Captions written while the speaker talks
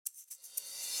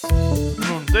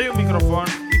Nuno tem o microfone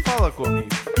e fala comigo.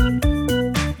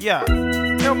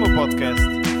 É o meu podcast.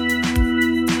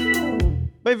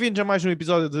 Bem-vindos a mais um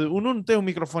episódio de O Nuno tem o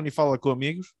microfone e fala com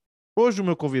amigos. Hoje o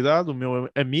meu convidado, o meu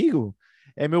amigo,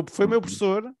 foi meu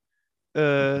professor,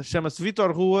 chama-se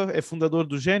Vítor Rua, é fundador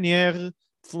do GNR,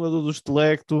 fundador dos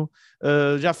Telectu,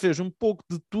 já fez um pouco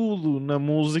de tudo na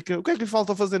música. O que é que lhe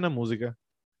falta fazer na música?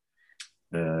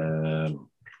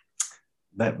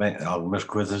 Bem, algumas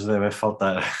coisas devem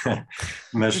faltar,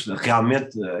 mas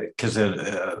realmente, quer dizer,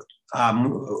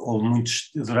 houve muitos,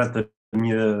 durante a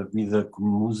minha vida como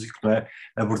músico, não é?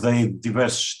 Abordei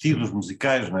diversos estilos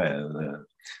musicais, não é?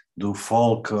 Do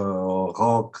folk ao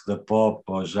rock, da pop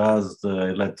ao jazz, da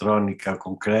eletrónica à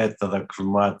concreta, da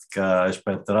cromática à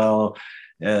espectral,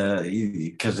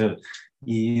 e quer dizer,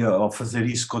 e ao fazer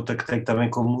isso contactei também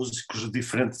com músicos de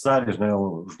diferentes áreas, não é?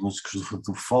 Os músicos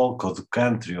do folk, ou do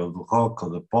country, ou do rock,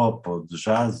 ou da pop, ou do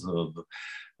jazz, ou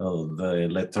da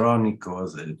eletrónica, ou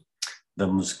da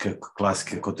música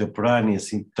clássica contemporânea,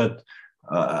 assim, portanto,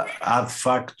 há de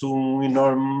facto um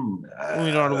enorme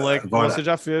leque que você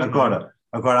já fez.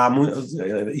 Agora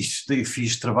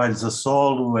fiz trabalhos a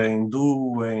solo, em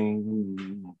duo,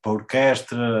 para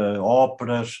orquestra,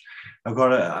 óperas.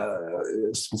 Agora,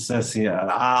 se me dissessem,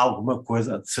 há alguma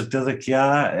coisa, de certeza que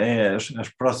há, as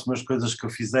próximas coisas que eu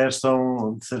fizer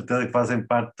são de certeza que fazem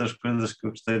parte das coisas que eu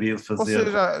gostaria de fazer.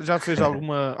 Você já fez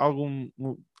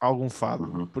algum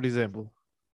fado, por exemplo?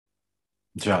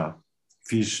 Já,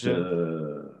 fiz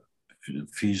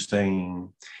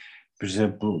por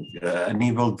exemplo, a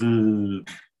nível de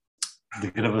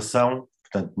gravação,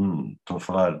 portanto, estou a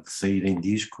falar de sair em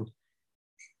disco,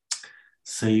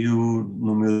 saiu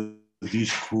no meu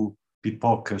disco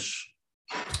Pipocas.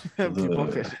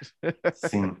 Pipocas.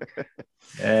 Sim,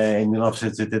 em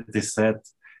 1987,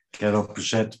 que era o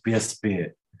projeto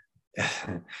PSP.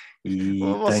 E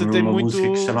você tenho uma música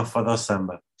que se chama Fado ao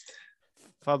Samba.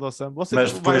 Fado ao Samba. Você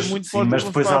mas depois, vai muito sim, mas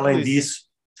depois além disso,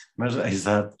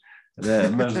 exato,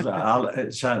 mas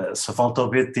já só falta o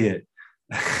BT.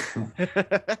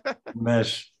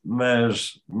 mas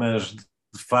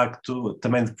de facto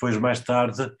também depois mais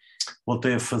tarde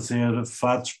voltei a fazer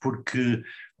fados porque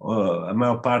a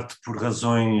maior parte por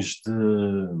razões de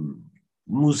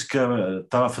música,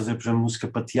 estava a fazer por exemplo música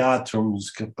para teatro,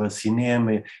 música para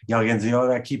cinema e alguém dizia,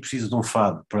 olha aqui preciso de um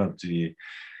fado, pronto,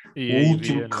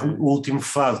 o último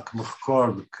fado que me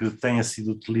recordo que tenha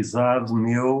sido utilizado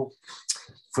meu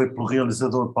foi pelo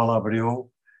realizador Paulo Abreijos,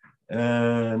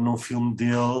 num filme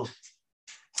dele,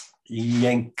 e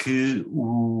em que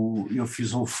eu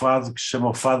fiz um fado que se chama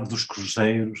o Fado dos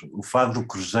Cruzeiros, o Fado do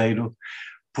Cruzeiro,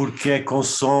 porque é com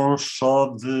sons só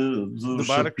dos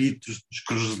apitos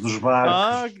dos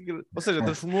barcos. Ou seja,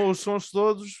 transformou os sons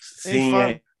todos em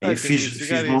fado.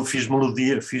 Fiz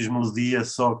melodia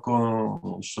só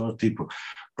com só tipo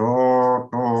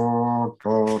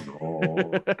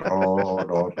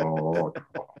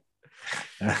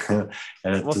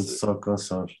era tudo só com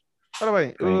sons. Ora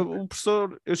bem, o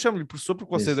professor, eu chamo-lhe professor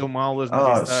porque você deu-me aulas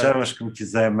na Restart. Chamas como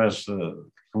quiser, mas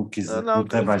como quiser, não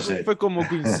tem mais jeito. Foi como eu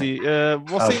conheci.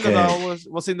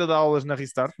 Você ainda dá aulas na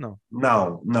Restart, não?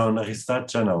 Não, na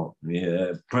Restart já não.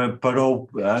 Parou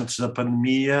antes da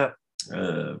pandemia,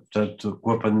 portanto,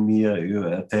 com a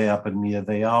pandemia, até à pandemia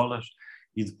dei aulas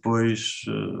e depois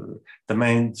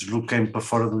também desloquei-me para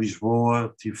fora de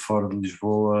Lisboa, estive fora de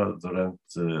Lisboa durante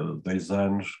 2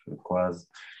 anos, quase,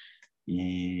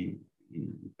 e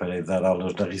parei de dar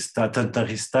aulas na Restart, tanto na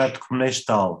Restart como na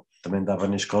Estal. Também dava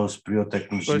na Escola Superior de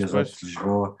Tecnologias de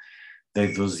Lisboa,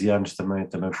 dei 12 anos também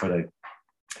parei.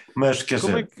 Mas quer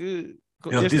dizer,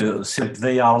 eu sempre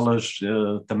dei aulas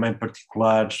também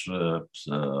particulares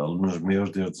a alunos meus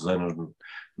desde os anos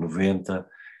 90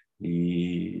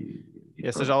 e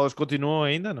essas aulas continuam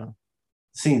ainda, não?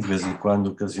 Sim, de vez em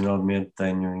quando, ocasionalmente,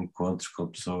 tenho encontros com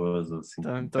pessoas assim.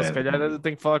 Então se calhar eu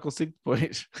tenho que falar consigo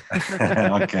depois.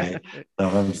 Ok, então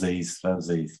vamos a isso.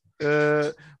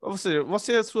 Ou seja,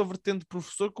 você, a sua vertente de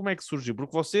professor, como é que surgiu?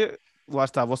 Porque você, lá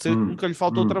está, nunca lhe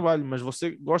faltou trabalho, mas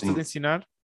você gosta de ensinar?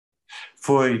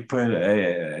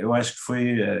 Eu acho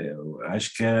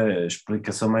que a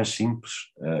explicação mais simples,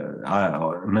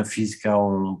 na física há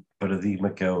um paradigma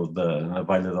que é o da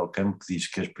navalha de Ockham, que diz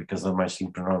que a explicação mais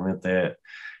simples normalmente é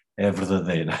a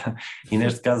verdadeira, e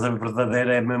neste caso a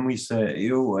verdadeira é mesmo isso.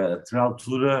 Eu, a determinada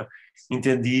altura,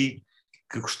 entendi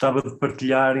que gostava de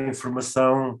partilhar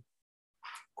informação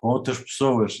com outras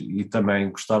pessoas e também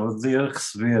gostava de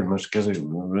receber, mas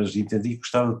entendi que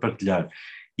gostava de partilhar.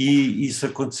 E isso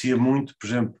acontecia muito, por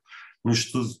exemplo,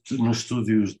 nos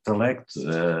estúdios de Telectu,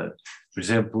 por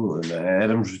exemplo,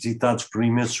 éramos visitados por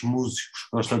imensos músicos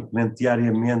constantemente,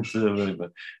 diariamente,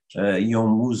 iam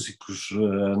músicos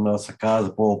à nossa casa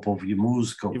para ouvir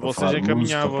música, ou E para vocês falar de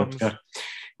música, ou para encaminhavam-nos. tocar.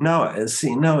 Não,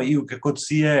 sim, não, e o que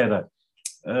acontecia era,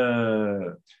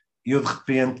 eu de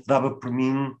repente dava por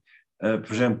mim,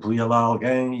 por exemplo, ia lá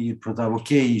alguém e perguntava o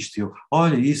que é isto? Eu,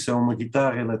 olha, isso é uma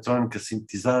guitarra eletrónica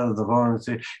sintetizada de Ron,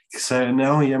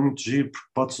 não, e é muito giro porque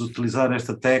podes utilizar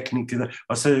esta técnica,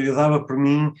 ou seja, eu dava por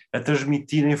mim a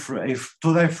transmitir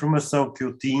toda a informação que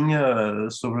eu tinha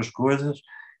sobre as coisas,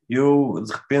 eu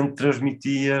de repente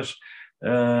transmitias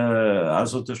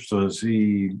às outras pessoas.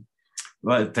 E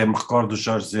até me recordo do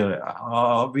Jorge dizer: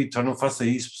 Vítor, não faça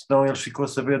isso, senão eles ficam a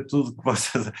saber tudo que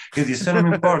você... Eu disse: eu não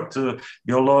me importo,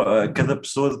 cada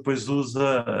pessoa depois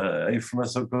usa a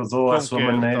informação que eu dou à Como sua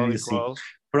quer, maneira tal e e assim. qual.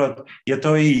 Pronto, e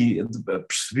então aí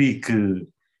percebi que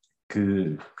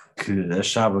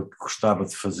achava que gostava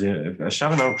de fazer,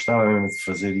 achava não, gostava mesmo de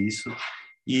fazer isso.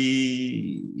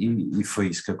 E foi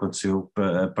isso que aconteceu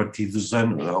a partir dos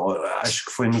anos, acho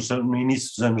que foi no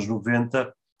início dos anos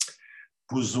 90,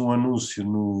 pus um anúncio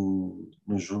no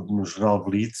jornal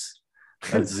Blitz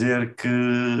a dizer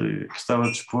que estava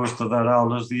disposto a dar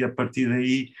aulas, e a partir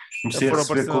daí comecei a Foram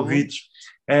receber aparecendo convites.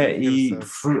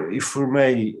 E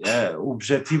formei, o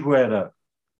objetivo era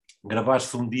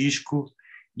gravar-se um disco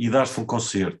e dar-se um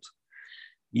concerto.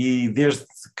 E desde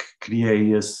que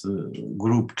criei esse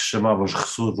grupo que se chamava Os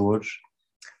Ressoadores,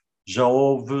 já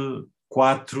houve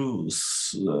 4,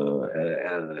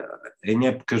 em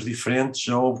épocas diferentes,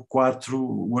 já houve 4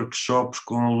 workshops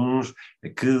com alunos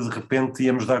que de repente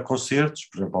íamos dar concertos,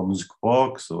 por exemplo, ao Music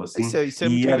Box ou assim, Isso é e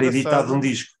muito era editado um engraçado.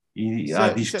 disco, e há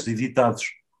discos editados.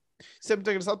 Isso é muito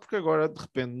engraçado porque agora, de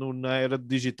repente, na era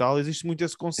digital, existe muito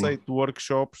esse conceito Sim. de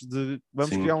workshops de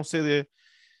vamos Sim. criar um CD. Ou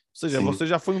seja, Sim. você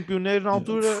já foi um pioneiro na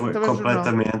altura Foi através do jornal.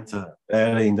 completamente.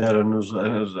 Ainda era nos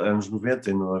anos 90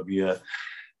 e não havia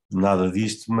nada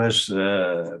disto, mas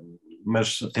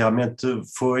realmente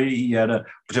foi, e era,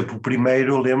 por exemplo, o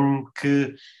primeiro, eu lembro-me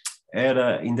que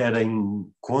ainda era em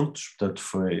contos, portanto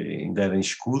ainda era em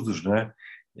escudos, não é?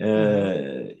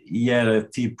 E era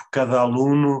tipo, cada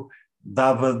aluno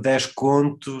dava 10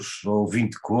 contos ou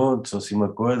 20 contos, ou assim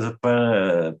uma coisa,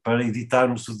 para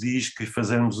editarmos o disco e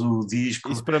fazermos o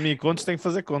disco. Isso para mim, contos, tem que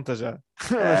fazer conta já.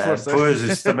 Mas força. Pois,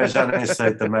 isso também já nem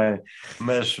sei também,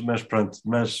 mas pronto,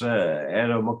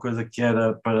 era uma coisa que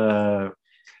era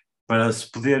para se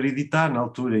poder editar na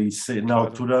altura, e na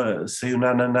altura saiu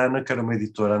Nana, que era uma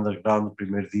editora underground, o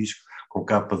primeiro disco, com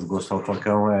capa de Gosto ao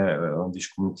Falcão, é um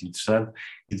disco muito interessante,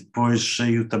 e depois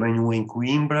saiu também um em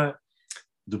Coimbra,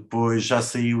 depois já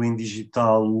saiu em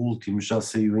digital, o último já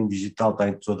saiu em digital, está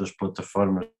em todas as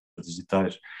plataformas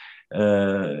digitais,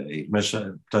 mas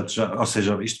portanto, ou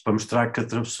seja, isto para mostrar que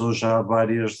atravessou já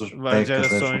várias décadas,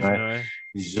 gerações, não não é? é?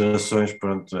 Gerações,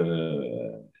 pronto,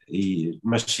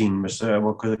 mas sim, mas é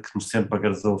uma coisa que me sempre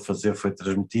agradou fazer, foi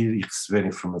transmitir e receber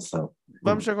informação.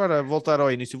 Vamos agora voltar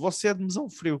ao início. Você é de Mesão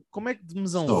Frio. Como é que de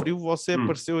Mesão Frio você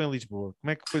apareceu em Lisboa?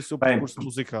 Como é que foi o seu percurso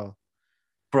musical?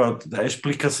 Pronto, a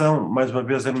explicação, mais uma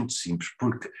vez, é muito simples,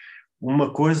 porque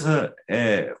uma coisa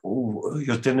é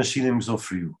eu ter nascido em Mesão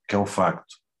Frio, que é um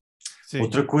facto. Sim.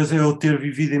 Outra coisa é eu ter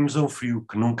vivido em Mesão Frio,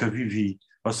 que nunca vivi.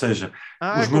 Ou seja,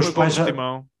 os meus pais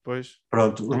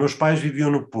os meus pais viviam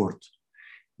no Porto.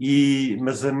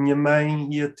 Mas a minha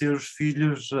mãe ia ter os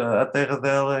filhos à terra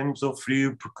dela em Mesão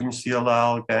Frio, porque conhecia lá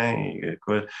alguém.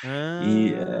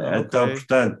 Então,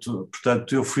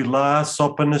 portanto, eu fui lá só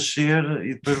para nascer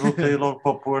e depois voltei logo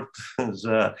para o Porto.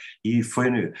 Já. E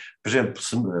foi, por exemplo,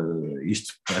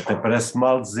 isto até parece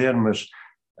mal dizer, mas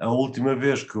a última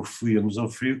vez que eu fui a Mesão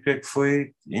Frio, que é que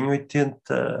foi em 81.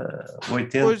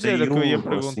 Pois era o que eu ia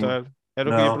perguntar. Assim. Era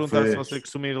o que eu ia perguntar, se você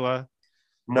costuma ir lá.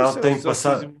 Não, tenho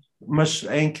passado, mas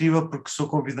é incrível porque sou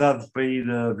convidado para ir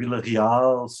a Vila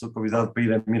Real, sou convidado para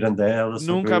ir a Mirandela,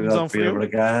 sou convidado para ir a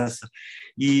Bragança,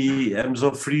 e a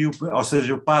Mesão Frio, ou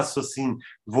seja, eu passo assim,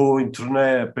 vou em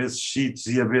turnê para esses sítios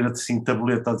e a ver assim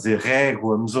tabuleta a dizer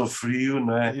Régua, Mesão Frio,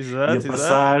 não é? Exato, e a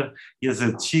passar e a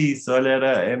dizer X, olha,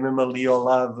 é mesmo ali ao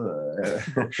lado,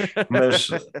 mas...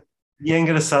 E é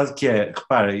engraçado que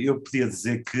repara, eu podia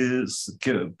dizer que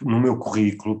no meu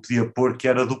currículo podia pôr que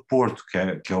era do Porto,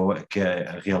 que é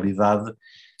a realidade,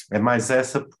 é mais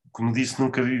essa, porque, como disse,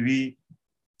 nunca vivi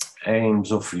em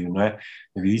Mesão Frio, não é?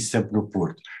 Eu vivi sempre no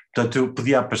Porto. Portanto, eu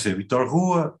podia aparecer Vítor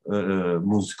Rua,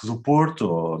 músico do Porto,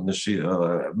 ou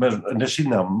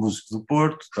músico do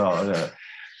Porto, tal,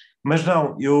 Mas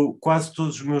não, quase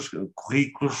todos os meus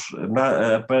currículos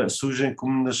surgem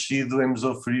como nascido em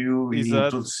Musafrio e em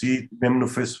todo Exato. sítio, mesmo no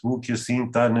Facebook, e assim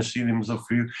está nascido em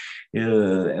Musafrio,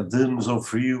 de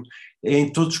Musafrio,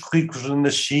 em todos os currículos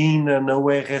na China, na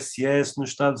URSS,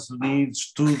 nos Estados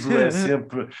Unidos, tudo é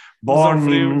sempre Musão born in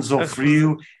Frio,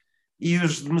 Musafrio, e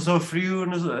os de Musafrio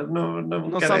não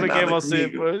não querem sabem quem é nada você,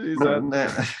 comigo. pois, exato.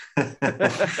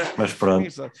 Mas pronto,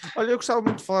 Engraçado. Olha, eu gostava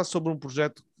muito de falar sobre um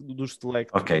projeto dos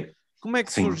Telectu. ok, Como é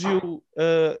que sim. surgiu?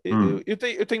 Eu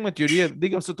tenho uma teoria,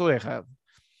 digam-me se eu estou errado.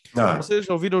 Ah, Vocês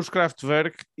ouviram os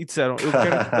Kraftwerk e disseram, eu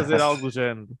quero fazer algo do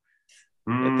género.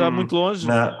 Está muito longe?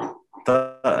 não,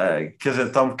 quer dizer,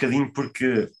 está um bocadinho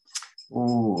porque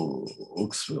o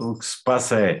que se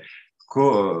passa é,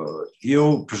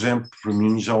 eu, por exemplo, por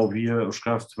mim já ouvia os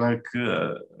Kraftwerk,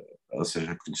 ou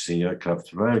seja, conhecia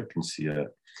Kraftwerk,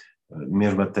 conhecia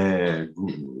mesmo até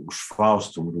os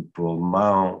Fausto, um grupo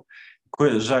alemão,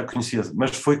 já conhecia,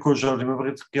 mas foi com o Jorge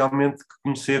Barreto realmente que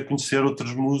comecei a conhecer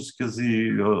outras músicas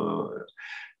e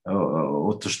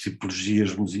outras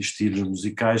tipologias, estilos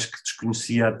musicais que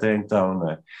desconhecia até então,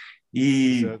 não é?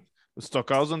 E, Exato. O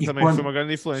Stockhausen e também foi quando uma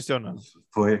grande influência, ou não?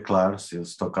 foi, claro, se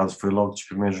esse tocado foi logo dos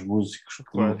primeiros músicos.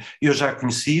 Claro. Eu já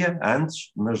conhecia antes,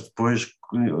 mas depois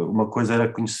uma coisa era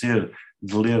conhecer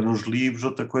de ler nos livros,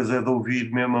 outra coisa é de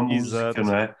ouvir mesmo a música, Exato.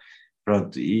 não é?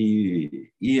 Pronto, e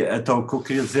então o que eu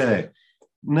queria dizer é,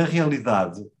 na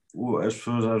realidade, as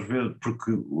pessoas às vezes,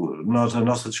 porque a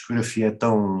nossa discografia é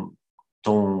tão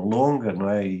longa, não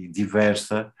é? E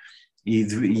diversa,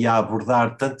 e a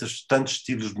abordar tantos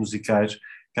estilos musicais,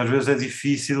 que às vezes é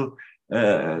difícil,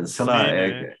 sei lá,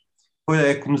 Definir, né?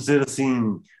 é como dizer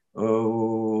assim,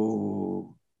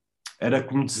 uh, era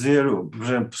como dizer, por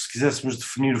exemplo, se quiséssemos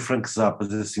definir o Frank Zappa,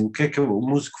 dizer assim, o que é que o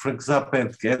músico Frank Zappa é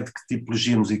de que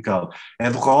tipologia musical? É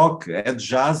do rock, é de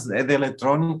jazz, é da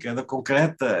eletrónica, é da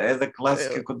concreta, é da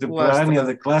clássica Lá contemporânea, é está.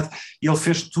 da clássica, e ele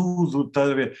fez tudo, está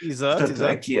a ver? Exato, Portanto,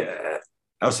 exato. aqui,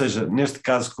 ou seja, neste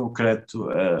caso concreto,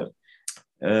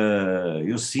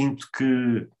 eu sinto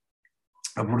que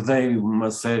abordei uma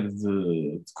série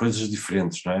de coisas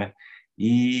diferentes, não é?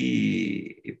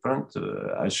 E pronto,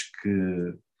 acho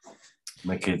que,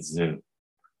 como é que é dizer?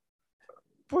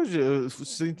 Pois,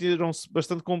 sentiram-se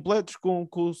bastante completos com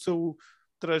o seu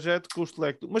trajeto com os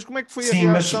Telectu. Mas como é que foi a Sim,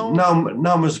 mas reação?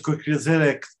 não, mas o que eu queria dizer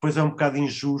é que depois é um bocado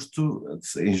injusto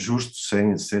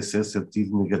sem ser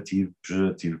sentido negativo,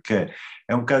 pejorativo,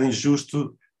 é um bocado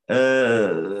injusto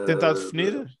Tentar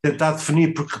definir? tentar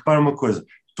definir, porque repara uma coisa,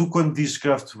 tu quando dizes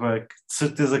Kraftwerk, de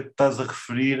certeza que estás a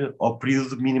referir ao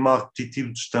período minimal repetitivo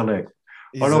dos Telectu.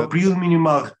 Ora, o Exato. período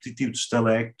minimal repetitivo dos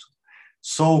Telectu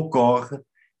só ocorre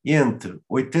entre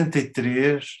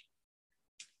 83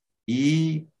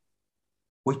 e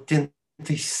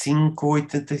 85,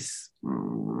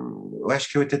 85, eu acho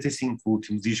que é 85 o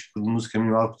último disco de música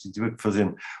minimal repetitiva que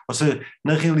fazemos. Ou seja,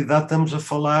 na realidade estamos a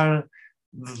falar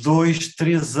de 2,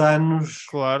 3 anos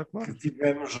Claro, claro. que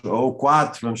tivemos, ou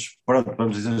 4,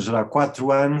 vamos exagerar,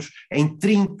 4 anos, em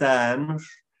 30 anos,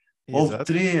 houve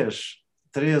Exato.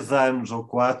 3 anos ou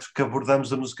 4 que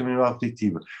abordamos a música minimal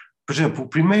repetitiva. Por exemplo, o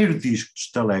primeiro disco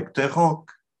de Telectu é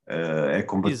rock, é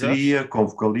com Exato. bateria, com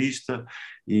vocalista,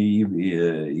 e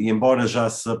embora já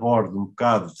se aborde um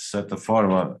bocado, de certa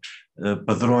forma,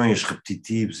 padrões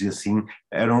repetitivos e assim,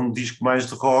 era um disco mais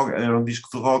de rock, era um disco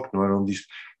de rock, não era um disco.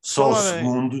 Só o Falar em.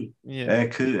 segundo Yeah.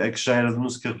 é que já era de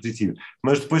música repetitiva.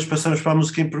 Mas depois passamos para a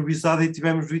música improvisada e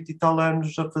tivemos 20 e tal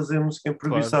anos a fazer música Claro.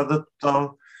 improvisada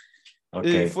total. E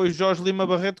Ok. foi Jorge Lima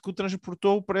Barreto que o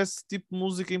transportou para esse tipo de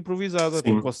música improvisada, porque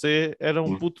Sim, você era um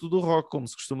sim, puto do rock, como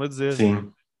se costuma dizer.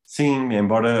 sim. Sim,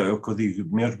 embora é o que eu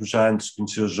digo, mesmo já antes de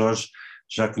conhecer o Jorge,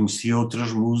 já conhecia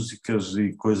outras músicas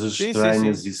e coisas Sim, sim, sim.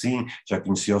 estranhas e sim, já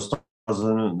conhecia o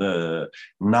Stockhausen,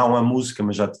 não a música,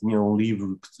 mas já tinha um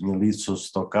livro que tinha lido sobre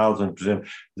Stockhausen, por exemplo,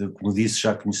 como disse,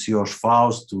 já conhecia os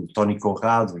Fausto, o Tony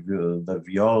Conrado da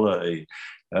viola, e,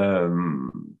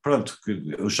 pronto,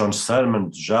 o John Sermon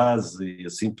do jazz e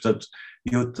assim, portanto,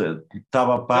 eu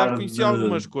estava a Já par conheci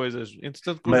algumas coisas.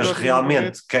 Entretanto, com o mas Jorge Lima realmente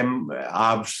Barreto. quem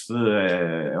abre-se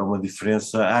é uma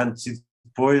diferença antes e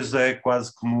depois, é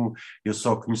quase como eu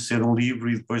só conhecer um livro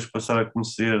e depois passar a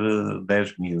conhecer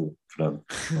 10 mil. Pronto.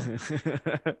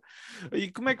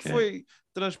 E como é que Ok. foi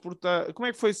transportar, como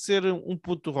é que foi ser um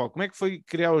puto do rock? Como é que foi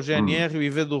criar o Hum, GNR e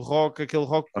ver do rock, aquele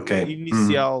rock ok.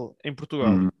 inicial em Portugal?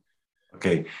 Hum,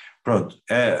 ok. Pronto.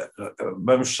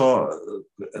 Vamos só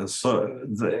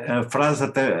a frase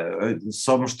até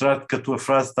só mostrar que a tua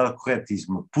frase está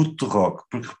corretíssima. Puto rock,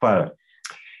 porque repara.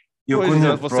 Eu Pois, quando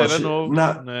exato, entro você era novo,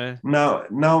 não, não é?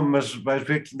 não, mas vais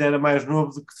ver que ainda era mais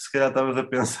novo do que se calhar estavas a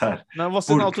pensar. Não,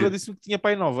 você na altura Porque disse-me que tinha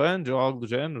pai 9 anos ou algo do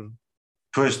género.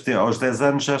 depois, aos 10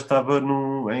 anos, já estava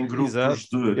em Exato, grupos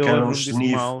que eu eram lembro-me os disso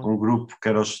SNIF, mal. um grupo que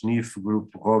era o SNIF,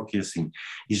 grupo rock e assim.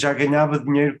 E já ganhava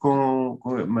dinheiro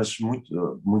mas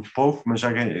muito pouco, mas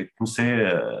comecei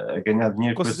a ganhar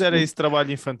dinheiro com esse Considera grupo. isso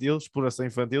trabalho infantil, exploração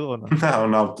infantil ou não? Não,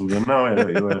 na altura não,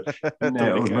 Estou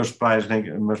a os brincar. meus pais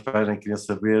nem queriam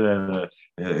saber,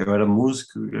 eu era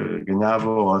músico, ganhava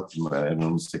ótimo, era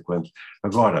não sei quanto.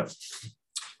 Agora,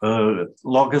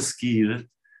 logo a seguir,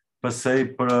 passei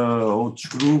para outros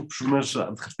grupos, mas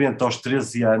de repente aos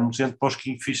 13 anos entro para os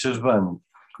Kingfishers Band.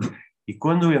 E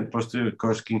quando eu entro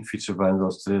para os Kingfishers Band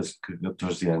aos 13,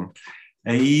 14 anos,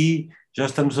 aí já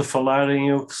estamos a falar em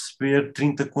eu receber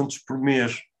 30 contos por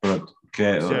mês. Pronto,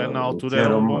 Já na que altura era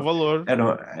era um bom valor.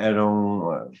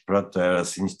 pronto, era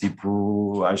assim,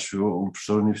 tipo, acho um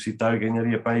professor universitário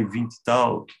ganharia para aí 20 e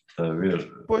tal, está a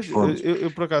ver, Pois, contos.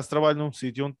 eu por acaso trabalho num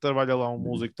sítio onde trabalha lá um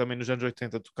músico que também nos anos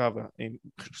 80 tocava em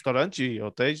restaurantes e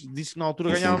hotéis, disse que na altura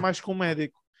Sim, ganhava sim, mais que um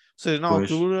médico. Ou seja, na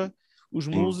pois, altura, os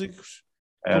sim, músicos,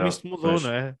 como era, isto mudou, não pois.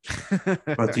 é?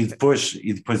 Pronto,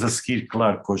 e depois a seguir,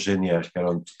 claro, com o GNR, que era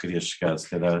onde tu querias chegar, se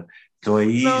calhar. Então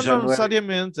aí Não, já não não era.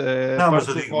 necessariamente. É a Não, mas parte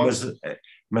eu do digo, rock.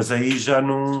 mas aí já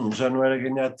não era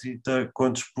ganhar 30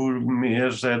 contos por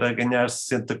mês, era ganhar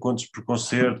 60 contos por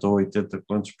concerto ou 80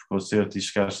 contos por concerto e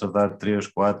chegaste a dar 3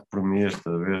 4 por mês,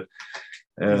 estás a ver?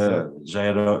 Exato. Já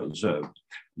era.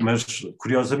 Mas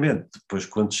curiosamente, depois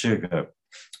quando chega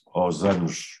aos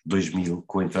anos 2000,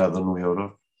 com a entrada no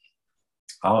euro,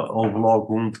 houve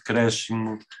logo um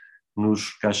decréscimo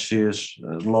nos cachês,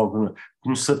 logo,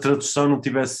 como se a tradução não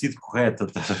tivesse sido correta,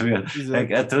 estás a ver?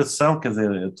 Exato. A tradução, quer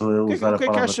dizer, eu estou a usar O a que é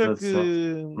que palavra acha tradução.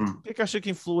 o que é que acha que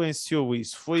influenciou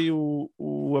isso? Foi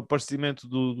o aparecimento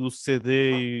do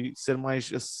CD e ser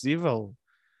mais acessível?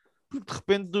 Porque de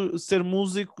repente ser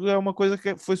músico é uma coisa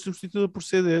que foi substituída por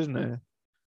CDs, né?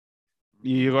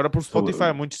 E agora por Spotify,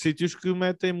 há muitos sítios que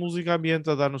metem música ambiente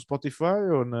a dar no Spotify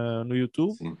ou no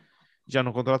YouTube, Sim. já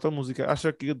não contratam música.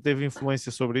 Acha que teve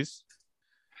influência sobre isso?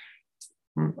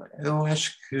 Eu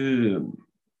acho que.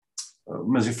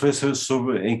 Mas influência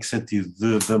sobre em que sentido?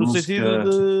 Da No sentido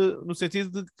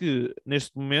música. de que,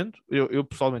 neste momento, eu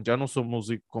pessoalmente já não sou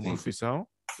músico com Sim, profissão,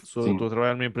 estou a sim.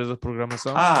 trabalhar numa empresa de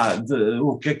programação.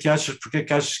 O que é que achas? Porque é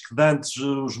que achas que de antes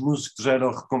os músicos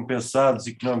eram recompensados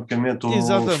economicamente ou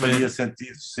faria Exatamente.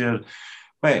 sentido ser?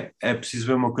 Bem, é preciso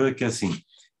ver uma coisa que é assim, de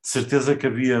certeza que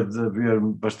havia de haver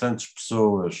bastantes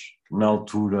pessoas na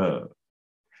altura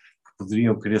que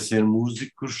poderiam querer ser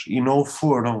músicos e não o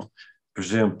foram. Por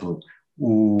exemplo,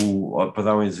 para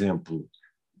dar um exemplo,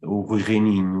 o Rui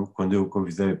Reininho, quando eu o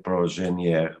convidei para o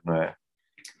GNR, não é?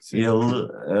 Sim.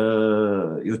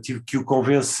 Eu tive que o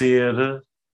convencer,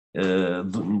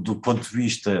 do ponto de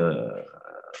vista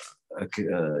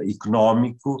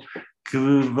económico, que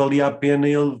valia a pena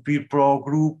ele vir para o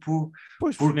grupo,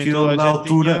 Pois, porque nem porque toda ele a na gente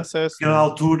tinha altura, acesso, porque ele, na né?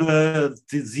 altura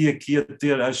dizia que ia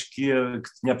ter, acho que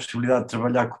tinha a possibilidade de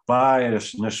trabalhar com o pai,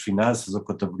 nas finanças ou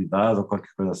contabilidade ou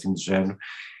qualquer coisa assim do género,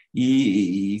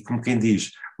 e como quem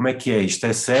diz, como é que é? Isto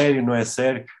é sério, não é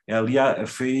sério? Aliás,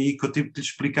 foi aí que eu tive de lhe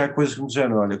explicar coisas como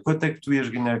dizendo, olha, quanto é que tu ias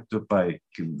ganhar com o teu pai?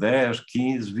 Que 10,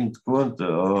 15, 20 conto?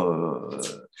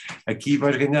 Aqui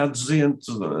vais ganhar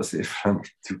 200, assim, pronto,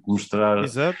 tive que mostrar,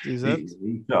 Exato, exato.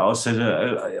 ou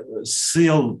seja, se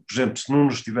ele, por exemplo, se não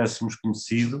nos tivéssemos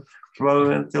conhecido,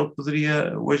 provavelmente ele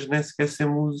poderia hoje nem sequer ser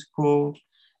músico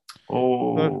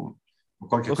Claro. ou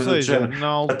qualquer Ou coisa do seja, género. na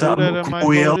altura era mais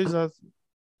Como ele, valorizado.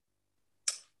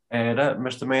 era,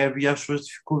 mas também havia as suas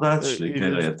dificuldades. Que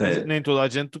era até Nem toda a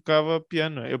gente tocava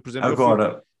piano. Eu, por exemplo, eu fui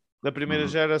agora, da primeira hum,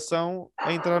 geração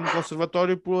a entrar no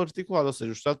conservatório por articulado, ou seja,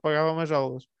 o Estado pagava mais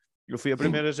aulas. Eu fui a sim,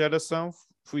 primeira geração,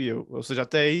 fui eu. Ou seja,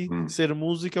 até aí, hum, ser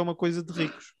músico é uma coisa de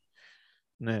ricos,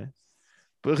 né?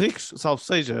 Ricos, salvo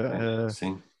seja,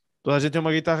 sim, toda a gente tem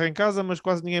uma guitarra em casa, mas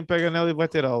quase ninguém pega nela e vai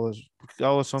ter aulas, porque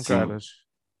aulas são sim, caras.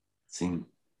 sim.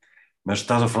 Mas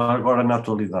estás a falar agora na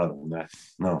atualidade, não é?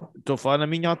 Não, Estou a falar na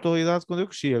minha atualidade quando eu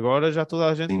cresci. Agora já toda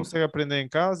a gente sim, consegue aprender em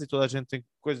casa e toda a gente tem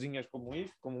coisinhas como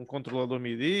isto, como um controlador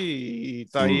MIDI e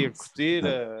está aí a sim, curtir,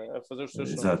 a fazer os seus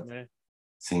sons, exato, né?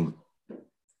 sim.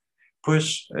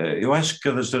 Pois, eu acho que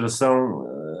cada geração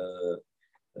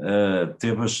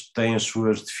tem as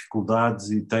suas dificuldades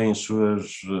e tem as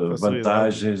suas Facilidades, né?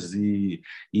 vantagens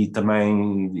e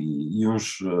também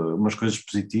umas coisas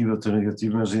positivas, outras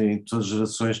negativas em todas as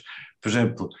gerações. Por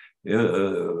exemplo,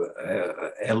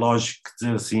 é lógico que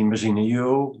dizer assim, imagina,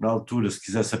 eu na altura se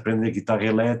quisesse aprender guitarra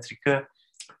elétrica,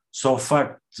 só o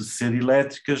facto de ser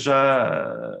elétrica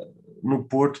no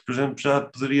Porto, por exemplo, já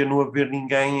poderia não haver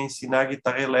ninguém a ensinar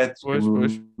guitarra elétrica,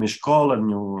 numa escola,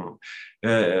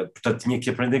 portanto tinha que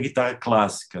aprender guitarra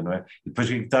clássica, não é? E depois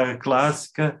a guitarra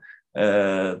clássica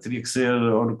teria que ser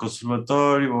ou no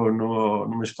conservatório ou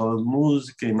numa escola de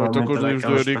música, e Ou então com normalmente os era livros do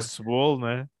aquelas... Eurico Cebolo, não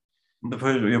é?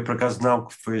 Depois, eu por acaso não,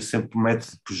 que foi sempre o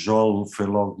método Pujol, foi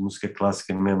logo música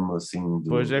clássica mesmo, assim,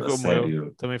 Pois é a como eu,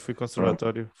 sério. também fui Pronto.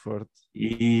 conservatório forte.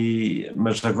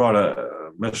 Mas agora,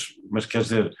 mas quer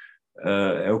dizer,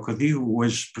 é o que eu digo,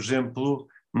 hoje, por exemplo,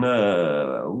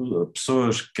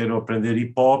 pessoas que queiram aprender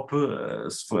hip-hop,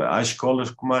 há escolas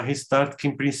como a Restart que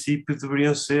em princípio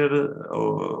deveriam ser,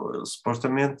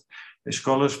 supostamente,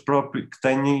 escolas próprias que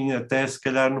tenham até se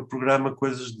calhar no programa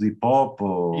coisas de hip-hop,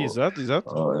 Exato.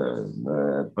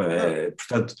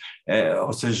 portanto,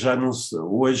 ou seja, já não se,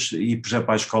 hoje, e por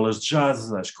exemplo, há escolas de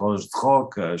jazz, há escolas de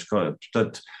rock,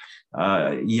 portanto,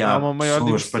 e Há há uma maior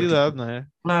pessoas diversidade, não é?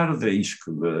 claro, é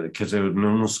isto, quer dizer,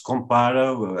 não se compara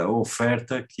a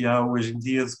oferta que há hoje em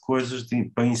dia de coisas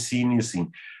para ensino e assim.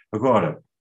 Agora,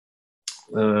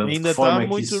 de que Ainda está forma é que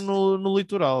muito isso... no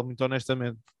litoral, muito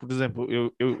honestamente. Por exemplo,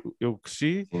 eu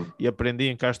cresci Sim, e aprendi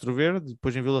em Castro Verde,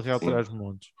 depois em Vila Real de sim,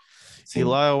 Trás-os-Montes. E sim,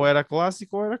 lá ou era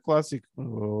clássico ou era clássico.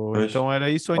 Ou pois, então era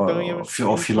isso, ou então ou íamos para o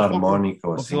folclore. filarmónica ou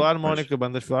Ou assim, pois, filarmónica,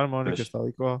 bandas filarmónicas, pois, tal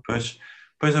e qual. pois,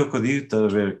 pois é o que eu digo, estás a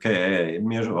ver, que é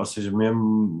mesmo, ou seja,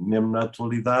 mesmo na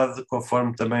atualidade,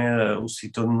 conforme também o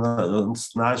sítio onde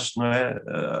se nasce, não é?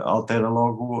 Altera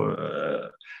logo,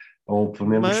 ou pelo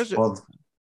menos Mas, pode não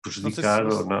sei se prejudicar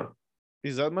ou você, não.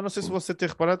 exato, mas não sei se Sim, você tem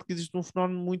reparado que existe um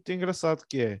fenómeno muito engraçado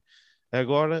que é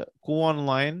agora com o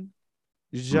online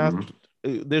já uhum,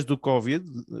 desde o Covid,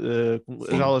 as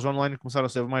sim, aulas online começaram a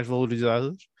ser mais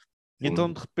valorizadas. Então,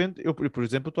 sim. de repente, eu, por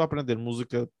exemplo, estou a aprender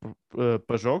música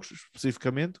para jogos,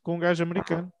 especificamente, com um gajo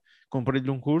americano. Comprei-lhe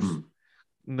um curso,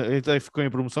 Hum, até ficou em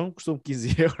promoção, custou-me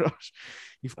 15 euros.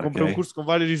 E comprei um ok, curso com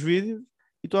vários vídeos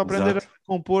e estou a aprender a exato,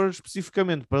 compor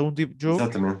específicamente para um tipo de jogo.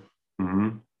 exatamente.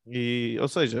 Uhum. E, ou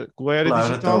seja, com a era Claro,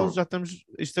 digital então, já estamos.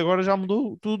 Isto agora já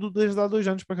mudou tudo desde há 2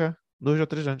 anos para cá. 2 ou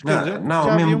 3 anos. Quer dizer, não,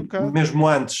 já havia um bocado. mesmo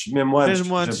antes, Mesmo por antes,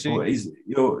 exemplo, sim.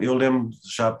 eu lembro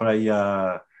já para aí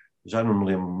já não me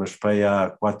lembro, mas para aí há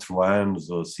 4 anos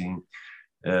ou assim,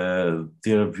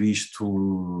 ter visto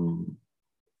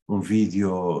um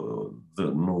vídeo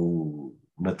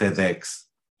na TEDx,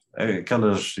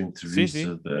 aquelas Sim, sim.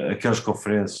 entrevistas, aquelas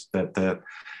conferências da TED,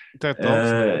 TED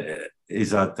Talks, não é?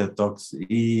 exato, TED Talks,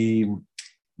 e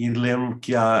lembro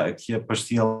que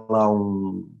aparecia lá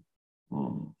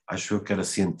acho eu que era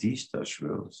cientista, acho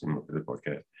eu, assim, uma coisa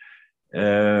qualquer,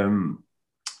 ehm,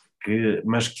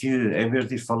 mas que em vez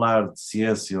de ir falar de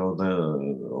ciência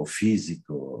ou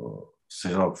física, ou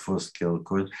seja lá o que fosse aquela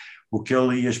coisa, o que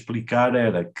ele ia explicar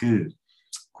era que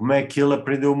como é que ele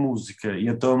aprendeu música, e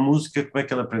então a música como é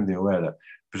que ele aprendeu? Era,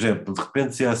 por exemplo, de repente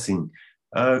dizia assim,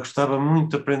 gostava muito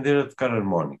de aprender a tocar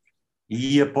harmónica,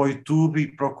 e ia para o YouTube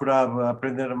e procurava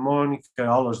aprender harmónica,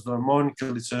 aulas de harmónica,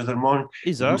 lições de harmónica, e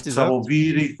Exato, começava a exato.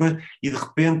 ouvir, e de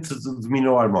repente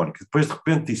dominou a harmónica. Depois de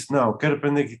repente disse, não, quero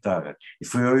aprender guitarra. E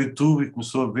foi ao YouTube e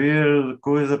começou a ver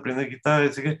coisas, aprender guitarra,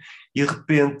 e de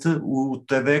repente o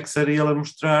TEDx era ele a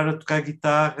mostrar, a tocar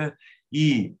guitarra,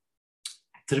 e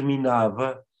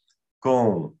terminava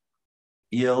com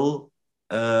ele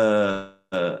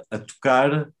a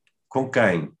tocar com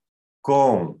quem?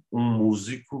 Com um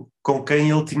músico com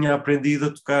quem ele tinha aprendido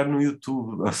a tocar no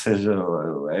YouTube, ou seja,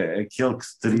 aquele que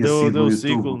teria Deu, sido deu no o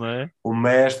ciclo, YouTube não é? o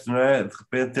mestre, não é? De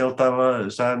repente ele estava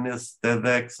já nesse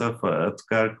TEDx a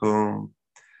tocar com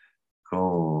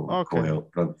Ok. ele,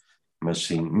 pronto. Mas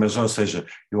sim, mas ou seja,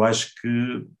 eu acho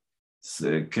que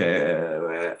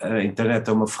a internet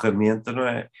é uma ferramenta, não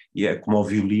é? E é como o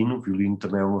violino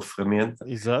também é uma ferramenta,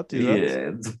 Exato, e,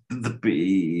 exato.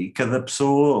 e cada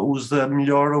pessoa usa a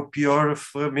melhor ou pior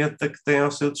ferramenta que tem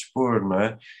ao seu dispor, não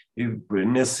é? E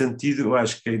nesse sentido, eu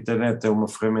acho que a internet é uma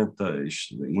ferramenta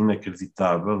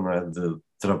inacreditável, não é? De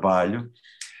trabalho,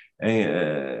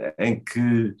 em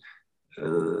que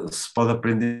se pode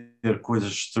aprender coisas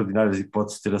extraordinárias e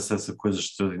pode-se ter acesso a coisas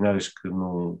extraordinárias que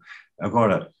não.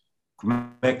 Agora, como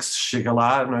é que se chega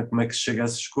lá, não é? Como é que se chega a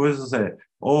essas coisas? É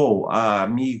ou há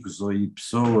amigos ou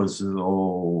pessoas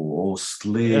ou se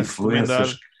lê É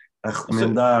influencers recomendar. a Ou seja,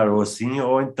 recomendar ou assim,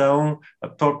 ou então a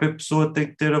própria pessoa tem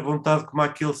que ter a vontade, como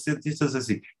aqueles cientistas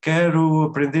assim, quero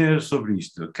aprender sobre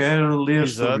isto, quero ler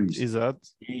sobre exato, isto, exato.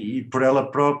 e por ela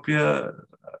própria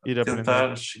Ir aprender.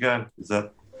 tentar chegar,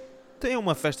 exato. Tem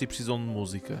uma festa e precisam de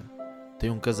música. Tem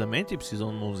um casamento e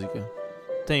precisam de música.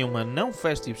 Tem uma não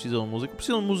festa e precisam de música.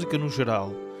 Precisam de música no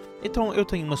geral. Então eu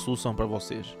tenho uma solução para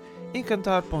vocês.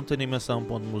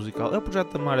 Encantar.animação.musical é o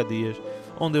projeto da Mara Dias,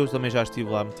 onde eu também já estive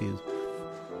lá metido.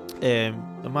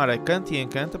 Amar é canta e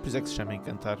encanta, por isso é que se chama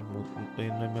Encantar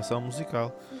em animação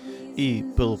musical. E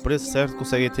pelo preço certo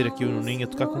conseguem ter aqui o Nuninho a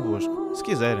tocar convosco, se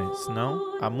quiserem. Se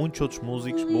não, há muitos outros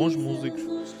músicos, bons músicos,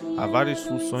 há várias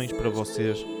soluções para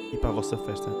vocês e para a vossa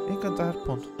festa.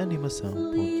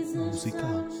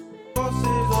 Encantar.animação.musical.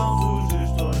 Vocês dão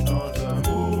sugestões, nós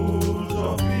damos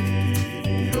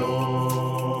opiniões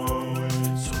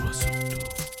sobre o assunto.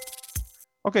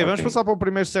 Ok, vamos passar para o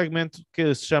primeiro segmento,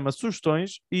 que se chama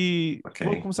Sugestões, e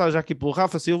vou começar já aqui pelo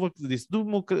Rafa Silva, que disse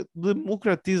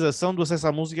democratização do acesso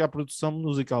à música e à produção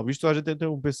musical, visto que a gente tem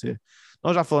um PC.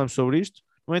 Nós já falamos sobre isto,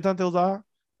 no entanto ele dá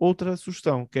outra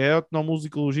sugestão, que é a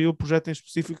etnomusicologia, o projeto em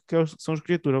específico que são os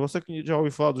Criatura. Você já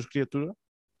ouviu falar dos Criatura?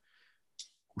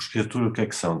 Os Criatura, o que é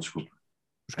que são? Desculpa.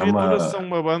 Os Criatura são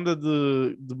uma banda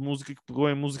de música que pegou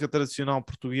em música tradicional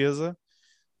portuguesa,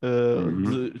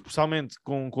 especialmente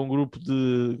com um grupo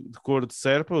de cor de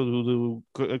Serpa, do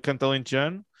canto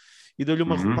alentejano, e deu-lhe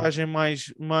uma roupagem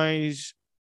mais,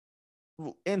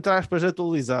 entre aspas,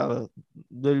 atualizada.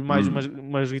 Deu-lhe mais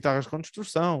umas guitarras com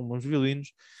distorção, uns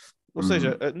violinos. Ou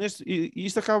seja,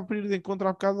 isto acaba por ir de encontro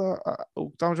há bocado o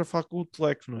que estávamos a falar com o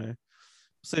Telectu, não é?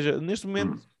 Ou seja, neste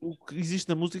momento o que existe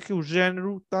na música, o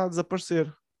género está a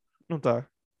desaparecer, não está?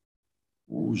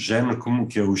 O género como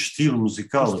que é? O estilo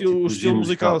musical? O estilo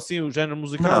musical, sim, o género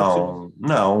musical.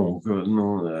 Não,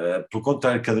 pelo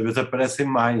contrário, cada vez aparecem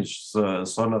mais,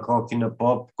 só na rock e na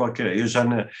pop, qualquer. Eu já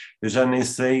nem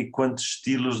sei quantos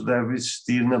estilos deve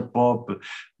existir na pop,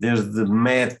 desde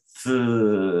math,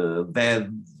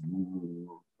 dead,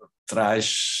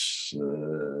 thrash,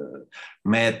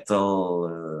 metal,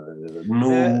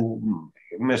 nu,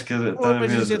 mas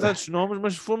existem tantos nomes,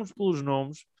 mas se formos pelos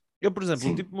nomes, eu, por exemplo,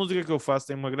 o tipo de música que eu faço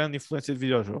tem uma grande influência de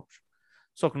videojogos.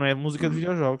 Só que não é música de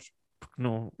videojogos, porque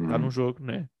não está num jogo,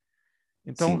 não é?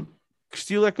 Então, que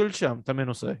estilo é que eu lhe chamo? Também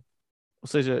não sei. Ou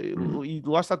seja, e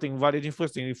lá está, tenho várias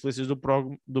influências. Tenho influências do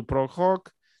prog rock,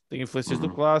 tenho influências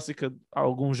do clássico,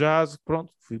 algum jazz,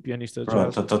 pronto, fui pianista de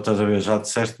jazz. Pronto, estás a ver, já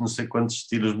disseste não sei quantos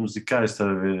estilos musicais, estás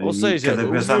a ver? Ou seja, cada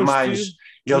vez há mais,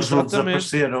 e eles não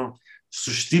desapareceram.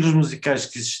 Se os estilos musicais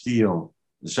que existiam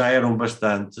já eram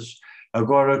bastantes,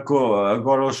 agora a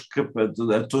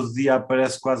todo dia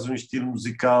aparece quase um estilo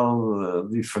musical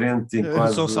diferente.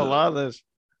 São saladas.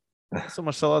 São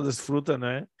umas saladas de fruta, não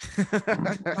é?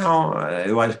 Não,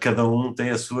 eu acho que cada um tem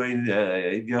a sua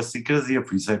idiosincrasia,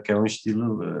 por isso é que é um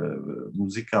estilo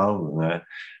musical, não é?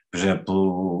 Por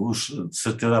exemplo, de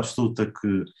certeza absoluta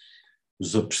que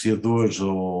os apreciadores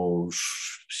ou os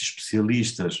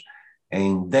especialistas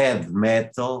em death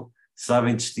metal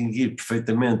sabem distinguir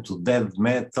perfeitamente o death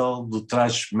metal do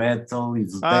thrash metal e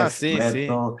do death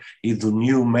metal e do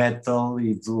new metal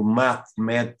e do math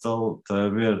metal, está a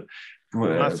ver?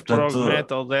 Math, prog,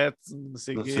 metal, death, não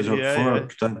sei o que. Seja o que for,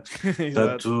 portanto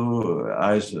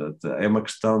é uma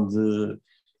questão de...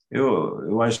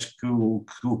 Eu acho que o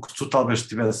que tu talvez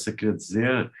estivesse a querer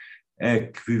dizer é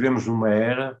que vivemos numa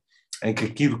era em que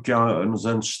aquilo que nos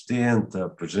anos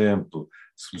 70, por exemplo,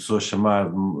 se começou a chamar,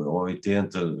 ou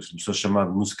 80, se começou a chamar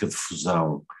de música de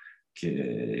fusão,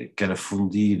 que era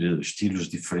fundir estilos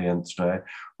diferentes, não é?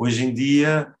 Hoje em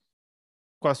dia...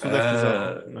 Quase tudo é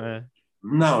fusão, não é?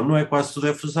 Não é quase tudo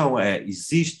é fusão,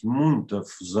 existe muita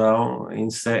fusão em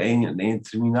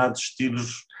determinados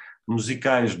estilos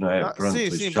musicais, não é? Pronto, sim,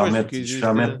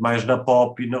 especialmente mais na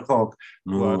pop e na rock.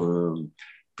 Claro.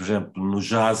 Por exemplo, no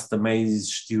jazz também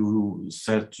existiu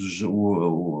certos...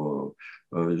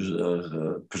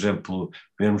 por exemplo,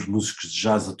 vemos músicos de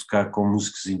jazz a tocar com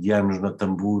músicos indianos na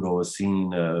tambura ou assim,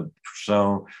 na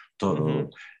percussão,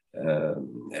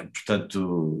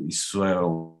 portanto, isso é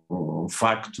um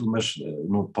facto, mas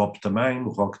no pop também, no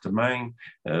rock também,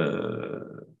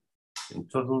 em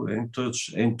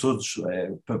todos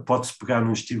pode-se pegar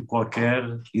num estilo qualquer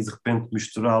e de repente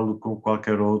misturá-lo com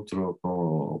qualquer outro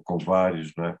ou com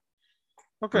vários, não é?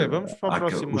 Ok, vamos para a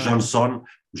próxima. O John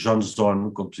Zorn,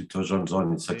 o compositor John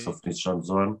Zorn e o saxofonista John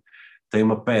Zorn, tem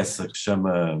uma peça que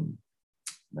chama,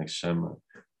 como é que se chama?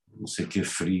 Não sei o que,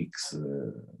 Freaks,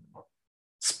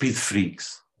 Speed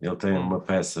Freaks. Ele tem uma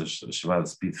peça chamada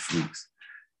Speed Freaks,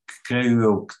 que creio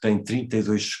eu que tem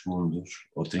 32 segundos,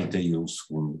 ou 31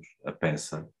 segundos, a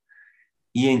peça,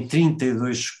 e em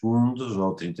 32 segundos,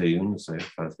 ou 31, não sei,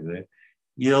 faço ideia,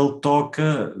 ele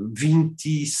toca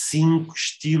 25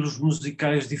 estilos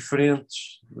musicais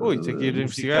diferentes. Tem que ir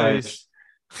investigar isso.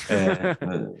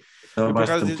 Então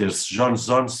basta meter-se John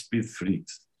Zorn Speed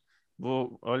Freaks.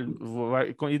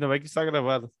 Ainda bem que isso está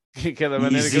gravado. Que é da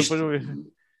maneira que eu depois vou ver.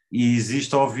 E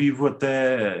existe ao vivo,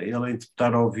 até ele a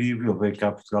interpretar ao vivo, ele veio cá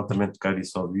a Portugal também tocar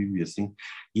isso ao vivo e assim,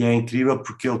 e é incrível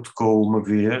porque ele tocou uma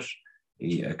vez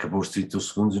e acabou os 30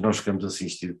 segundos e nós ficamos assim,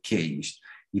 o que é isto?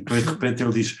 E depois de repente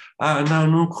ele diz,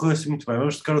 não correu assim muito bem,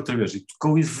 vamos tocar outra vez. E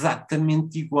tocou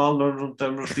exatamente igual, nós não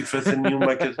temos diferença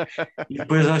nenhuma. E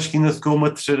depois acho que ainda tocou uma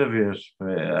terceira vez.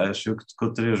 Acho que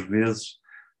tocou 3 vezes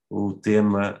o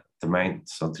tema, também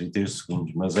são 31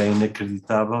 segundos, mas é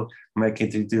inacreditável como é que em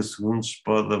 31 segundos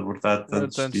pode abordar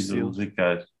tantos estilos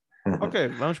musicais. Ok,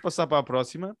 vamos passar para a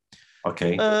próxima.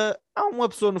 Ok. Há uma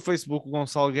pessoa no Facebook, o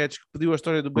Gonçalo Guedes, que pediu a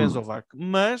história do Benzovac,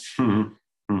 mas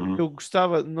eu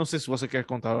gostava, não sei se você quer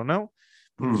contar ou não,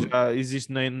 porque já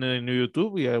existe no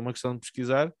YouTube e é uma questão de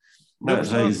pesquisar. Não,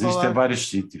 já existe em vários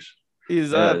sítios.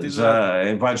 Exato. Já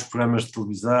em vários programas de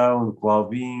televisão, com o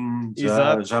Alvin,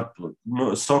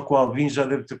 só com o Alvin já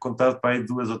devo ter contado para aí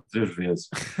 2 ou 3 vezes.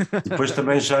 Depois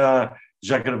também já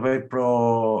gravei para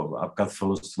o... Há bocado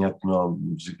falou-se que tinha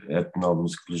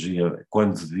etnomusicologia,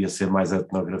 quando devia ser mais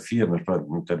etnografia, mas pronto,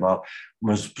 não tem mal.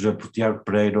 Mas, por exemplo, o Tiago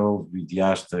Pereira, o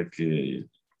videasta, que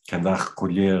anda a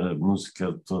recolher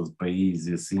música de todo o país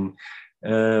e assim,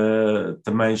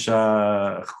 também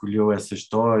já recolheu essa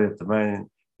história também.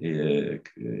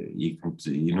 E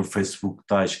no Facebook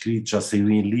está escrito, já saiu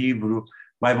em livro,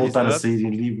 vai voltar a sair em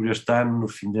livro este ano, no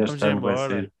fim deste ano vai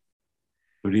ser.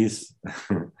 Por isso,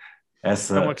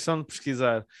 essa... É uma questão de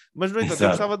pesquisar. Mas, no entanto, eu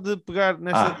gostava de pegar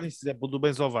nesse exemplo do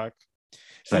Benzovac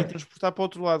e transportar para o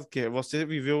outro lado, que é, você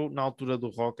viveu na altura do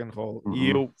rock and roll, e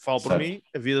eu falo por mim,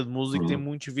 a vida de músico tem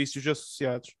muitos vícios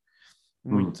associados.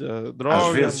 Muita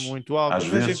droga, muito álcool,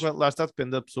 mas lá está,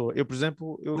 depende da pessoa. Eu, por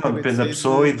exemplo... depende da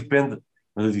pessoa e depende...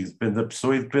 Mas eu digo, depende da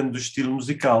pessoa e depende do estilo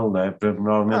musical, não é?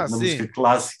 Normalmente na música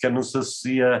clássica não se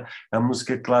associa a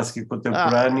música clássica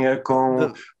contemporânea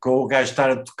com o gajo estar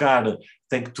a tocar,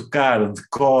 tem que tocar de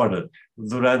cor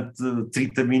durante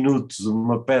 30 minutos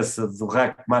uma peça do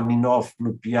Rachmaninoff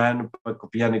no piano, para que o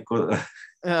piano...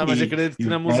 mas acredito que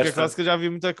na música clássica já vi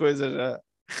muita coisa, já.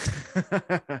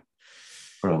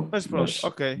 Pronto, mas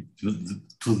ok.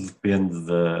 Tudo depende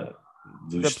da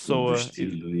pessoa, do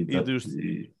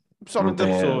estilo pessoalmente da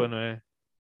pessoa, não é?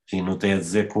 Sim, não tem a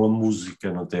dizer com a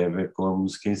música, não tem a ver com a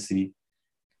música em si.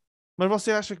 Mas você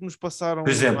acha que nos passaram...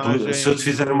 Por exemplo, se eu te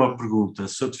fizer uma pergunta,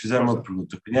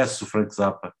 conheces o Frank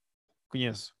Zappa?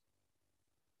 Conheço.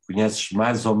 Conheces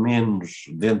mais ou menos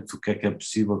dentro do que é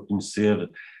possível conhecer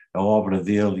a obra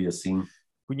dele e assim?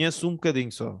 Conheço um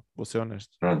bocadinho só, vou ser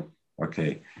honesto. Pronto,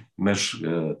 ok. Mas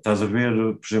estás a ver,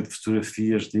 por exemplo,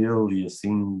 fotografias dele e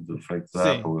assim, do Frank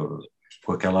Zappa,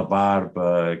 com aquela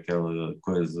barba, aquela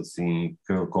coisa assim,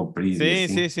 comprida e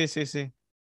assim? Sim.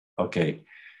 Ok.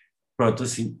 Pronto,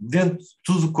 assim, dentro de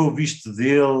tudo o que ouviste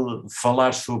dele,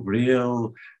 falar sobre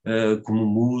ele, como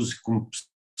músico, como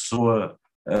pessoa,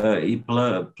 e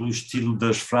pelo estilo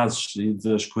das frases e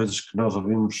das coisas que nós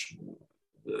ouvimos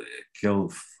que ele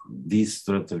disse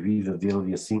durante a vida dele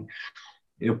e assim,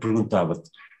 eu perguntava-te,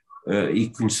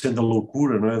 e conhecendo a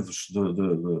loucura, não é,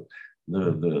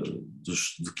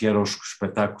 do que eram os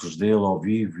espetáculos dele ao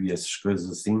vivo e essas coisas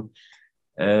assim,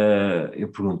 eu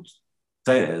pergunto,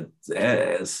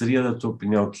 seria da tua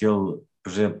opinião que ele,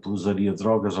 por exemplo, usaria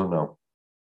drogas ou não?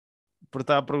 Por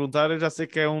estar a perguntar, eu já sei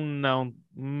que é um não,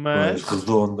 mas... Pois,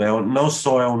 redondo, não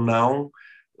só é um não,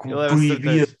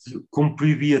 como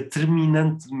proibia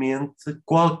terminantemente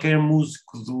qualquer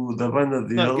músico da banda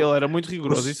dele. Não, ele era muito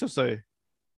rigoroso, isso eu sei.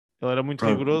 Ele era muito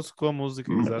rigoroso com a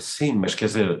música, exato. Sim, mas quer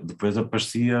dizer, depois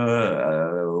aparecia,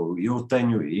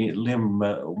 lembro-me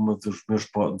uma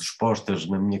dos posters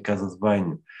na minha casa de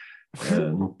banho,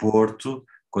 no Porto,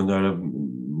 quando eu era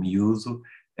miúdo,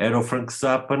 era o Frank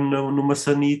Zappa numa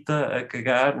sanita a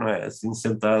cagar, não é? Assim,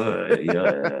 sentada,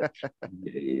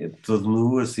 todo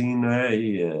nu, assim, não é?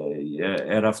 E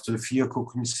era a fotografia que eu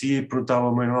conhecia e perguntava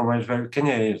ao meu irmão mais velho,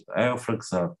 quem é este? É o Frank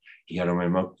Zappa. E era o meu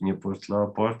irmão que tinha posto lá a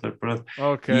porta, pronto.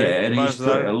 Okay, e era isto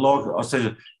logo, ou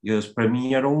seja, eles para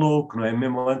mim eram louco, não é?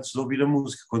 Mesmo antes de ouvir a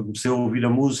música, quando comecei a ouvir a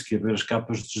música, a ver as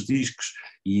capas dos discos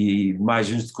e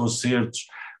imagens de concertos,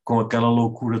 com aquela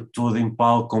loucura toda em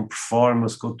palco, com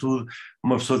performance, com tudo,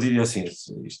 uma pessoa diria assim,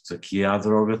 isto aqui é a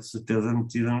droga de certeza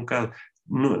metida no caso.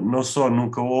 Não só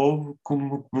nunca houve,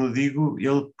 como digo,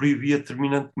 ele proibia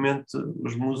terminantemente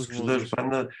os músicos das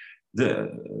bandas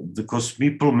de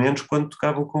consumir, pelo menos quando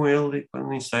tocavam com ele e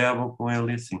quando ensaiavam com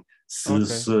ele e assim.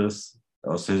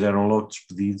 Ou seja, eram logo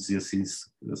despedidos e assim se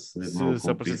não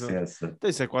cumprisse essa.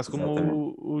 Isso é quase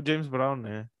como o James Brown,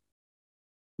 né?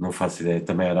 Não faço ideia,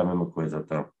 também era a mesma coisa,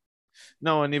 então.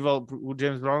 Não, a nível, o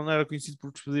James Brown era conhecido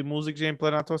por despedir músicos em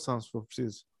plena atuação, se for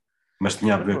preciso. Mas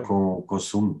tinha a ver com o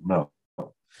consumo? Não.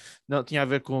 Não, tinha a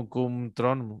ver com o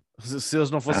metrónomo. Se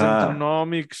eles não fossem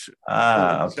metronómicos,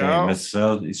 ok, tchau. mas isso já é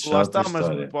Lá outra está, mas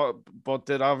história. pode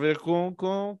ter a ver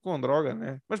com droga,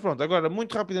 né? Mas pronto, agora,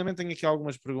 muito rapidamente, tenho aqui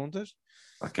algumas perguntas.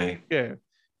 Ok. Que é,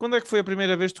 quando é que foi a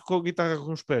primeira vez que tocou guitarra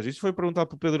com os pés? Isso foi perguntado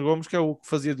para o Pedro Gomes, que é o que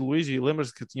fazia de Luigi.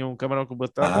 Lembras-te que tinha um camarão com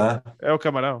batata? É o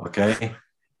camarão. Ok,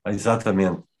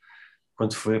 exatamente.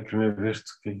 Quando foi a primeira vez que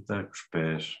toquei guitarra com os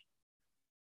pés?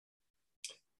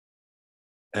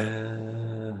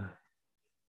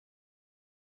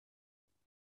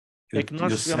 É que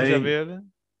nós Eu chegamos a sei. ver,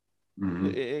 Uhum,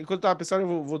 enquanto estava a pensar,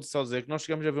 eu vou só dizer que nós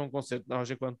chegamos a ver um concerto nós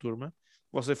enquanto turma.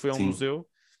 Você foi a um sim. museu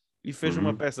e fez uma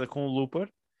Uhum, peça com o looper,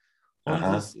 onde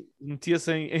aham,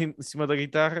 metia-se em cima da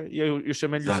guitarra e eu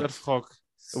chamei-lhe o surf exato. rock.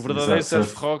 O verdadeiro Exato, surf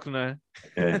surf. rock, não é?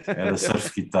 Ok, era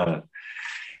surf guitarra.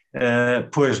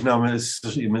 Pois não, mas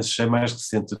isso é mais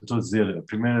recente. Eu estou a dizer, a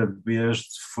primeira vez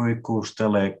foi com os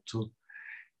Telectu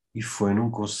e foi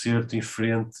num concerto em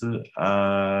frente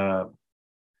à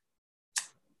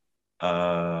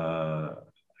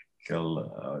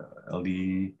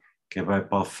ali que vai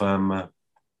para a Alfama,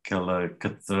 aquela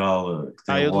catedral que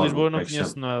tem Eu o de órgão, Lisboa como não é que se chama?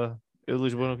 conheço nada. Eu de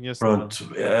Lisboa não conheço nada. Pronto,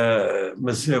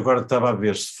 mas agora estava a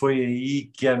ver se foi aí,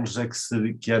 que anos é que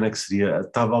seria, que ano é que seria?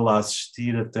 Estava lá a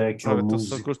assistir até aquele Então, se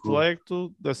for com o músico.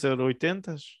 Telectu, deve ser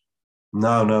 80s.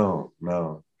 Não, não,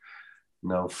 não,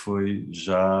 não, foi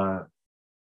já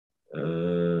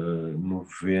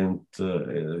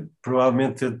 90,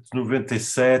 provavelmente entre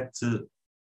 97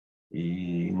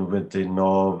 e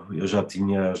 99. Eu já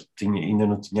ainda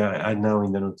não tinha, não,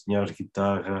 ainda não tinha a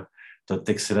guitarra, portanto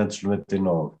tem que ser antes de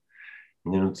 99.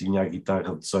 Ainda não tinha a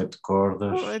guitarra de 18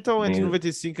 cordas, Então, entre nem,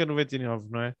 95 a 99,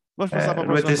 não é? Vamos passar para a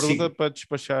próxima pergunta 95. para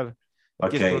despachar aqui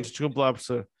Ok, as perguntas. Desculpe lá,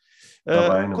 professor.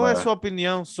 está bem, não Qual é a vai. sua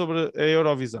opinião sobre a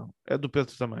Eurovisão? É do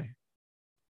Pedro também.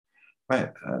 Bem,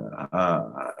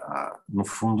 no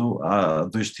fundo, há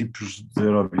dois tipos de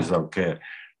Eurovisão,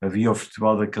 havia o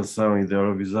Festival da Canção e da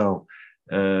Eurovisão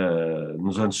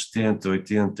nos anos 70,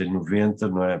 80 e 90,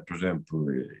 não é? Por exemplo,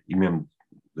 e mesmo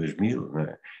 2000, não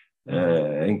é?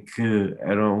 Uhum. Em que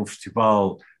era um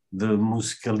festival de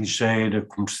música ligeira,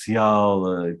 comercial,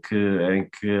 em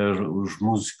que os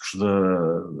músicos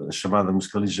da chamada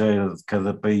música ligeira de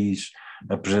cada país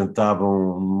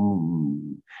apresentavam.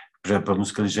 Por exemplo, a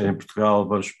música ligeira em Portugal,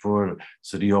 vamos pôr,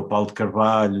 seria o Paulo de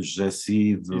Carvalho, José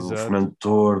Cid, o Exato. Fernando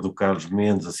Tordo, o Carlos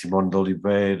Mendes, a Simone de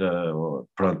Oliveira,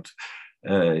 pronto,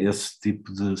 esse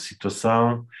tipo de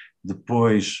situação.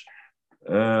 Depois,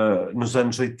 nos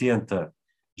anos 80,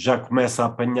 já começa a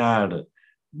apanhar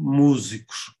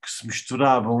músicos que se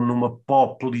misturavam numa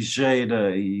pop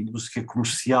ligeira e música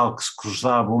comercial que se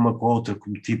cruzavam uma com a outra,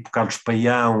 como tipo Carlos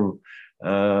Paião,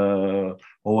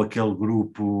 ou aquele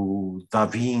grupo Da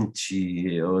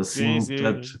Vinci, ou Sim, assim,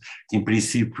 portanto, sim. que em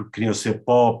princípio queriam ser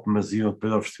pop, mas iam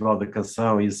depois ao Festival da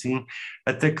Canção e assim,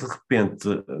 até que de repente,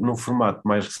 num formato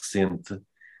mais recente,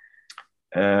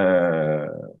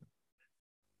 uh,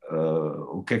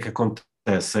 o que é que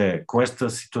acontece é, com esta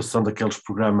situação daqueles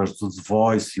programas do The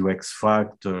Voice e o X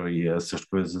Factor e essas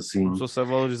coisas assim, Começou-se a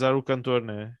valorizar o cantor,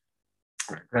 não é?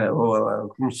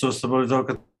 começou-se a valorizar o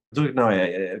cantor, não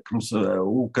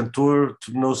o cantor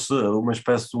tornou-se uma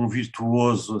espécie de um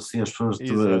virtuoso, assim, as pessoas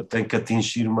Exato. têm que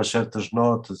atingir umas certas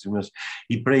notas,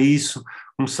 e para isso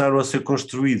começaram a ser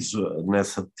construídos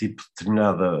nessa tipo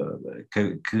determinada,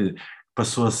 que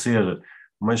passou a ser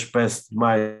uma espécie de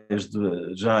mais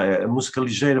de, já a música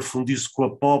ligeira fundiu-se com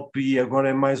a pop e agora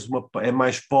é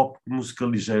mais pop que música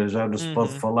ligeira, já não se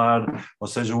pode Uhum. falar, ou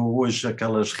seja, hoje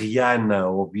aquelas Rihanna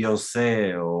ou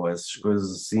Beyoncé ou essas coisas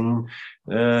assim,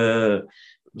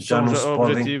 já São não os se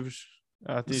podem objetivos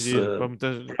a se, atingir para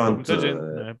pronto, muita gente,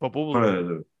 não é? Para o público,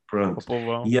 para o pronto.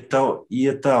 povão. E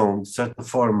então, de certa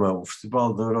forma, o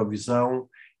Festival da Eurovisão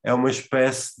é uma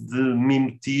espécie de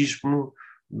mimetismo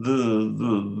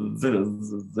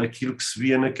daquilo que se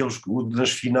via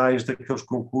nas finais daqueles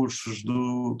concursos Da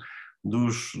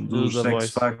dos X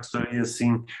Voice. Factor e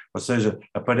assim, ou seja,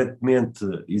 aparentemente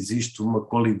existe uma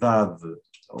qualidade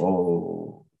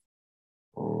ou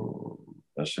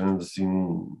achando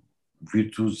assim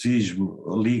virtuosismo,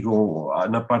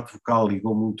 na parte vocal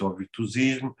ligam muito ao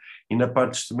virtuosismo e na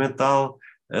parte instrumental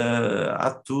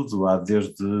há tudo, há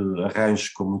desde arranjos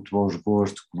com muito bons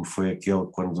gostos, como foi aquele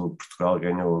quando Portugal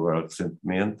ganhou agora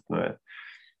recentemente, não é?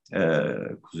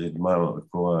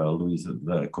 Com a Luísa,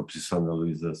 da composição da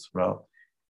Luísa Sobral,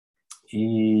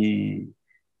 e,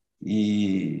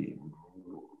 e,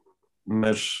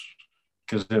 mas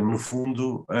quer dizer, no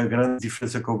fundo, a grande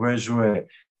diferença que eu vejo é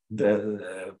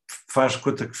faz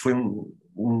conta que foi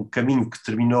um caminho que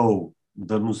terminou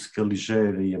da música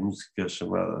ligeira e a música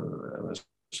chamada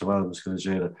chamada música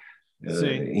ligeira. Sim.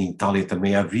 Em Itália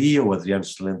também havia, o Adriano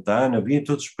Celentano, havia em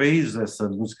todos os países essa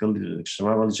música que se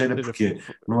chamava ligeira, porque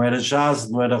não era jazz,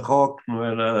 não era rock, não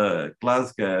era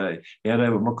clássica,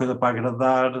 era uma coisa para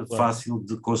agradar, claro, fácil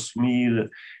de consumir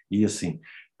e assim.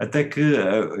 Até que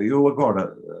eu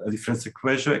agora, a diferença que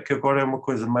vejo é que agora é uma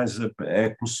coisa mais, é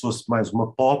como se fosse mais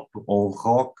uma pop ou um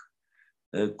rock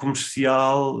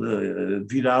comercial,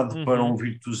 virado para um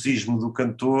virtuosismo do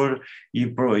cantor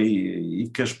e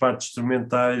que as partes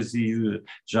instrumentais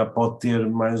já pode ter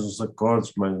mais uns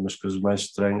acordes, mais umas coisas mais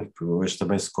estranhas, porque hoje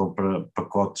também se compra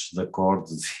pacotes de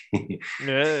acordes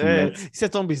isso é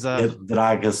tão bizarro.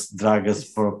 Draga-se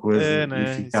para a coisa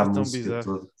e fica a música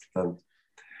toda, portanto.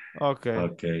 Ok.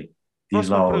 Diz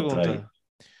Próxima lá outra pergunta. aí.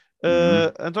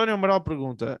 António Amaral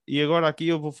pergunta, e agora aqui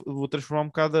eu vou transformar um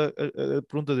bocado a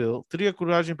pergunta dele. Teria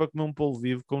coragem para comer um polvo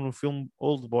vivo, como no filme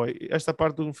Old Boy? Esta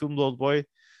parte do filme do Old Boy.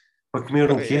 Para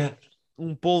comer o quê?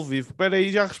 Um polvo vivo. Espera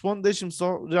aí, já respondo, deixa-me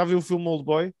só. Já viu o filme Old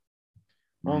Boy?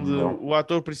 Onde o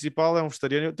ator principal é um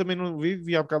vegetariano. Eu também não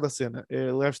vi há bocado a cena.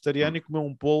 Ele é vegetariano e comeu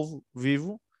um polvo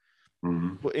vivo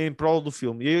em prol do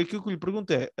filme. E aí, aquilo que eu lhe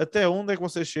pergunto é, até onde é que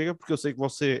você chega? Porque eu sei que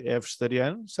você é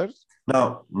vegetariano, certo?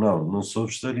 Não sou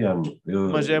vegetariano.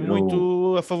 Mas é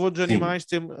muito a favor dos animais.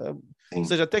 Ou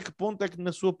seja, até que ponto é que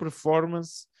na sua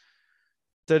performance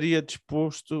estaria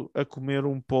disposto a comer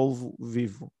um polvo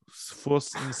vivo, se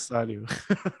fosse necessário?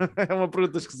 É uma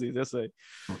pergunta esquisita, eu sei.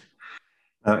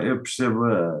 Eu percebo,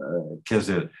 quer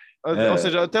dizer... Ou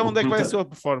seja, até onde é que vai a sua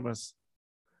performance?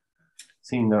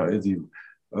 Sim, não, eu digo...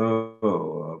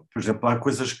 por exemplo, há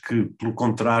coisas que, pelo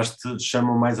contraste,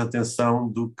 chamam mais atenção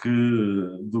do que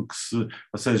se...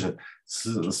 Ou seja,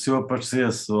 se eu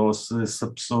aparecesse, ou se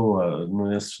essa pessoa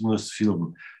nesse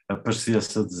filme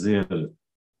aparecesse a dizer,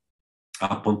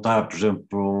 a apontar, por exemplo,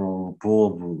 para um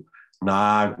polvo na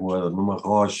água, numa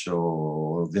rocha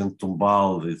ou dentro de um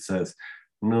balde, e dissesse,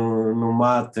 não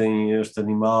matem este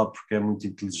animal porque é muito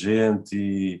inteligente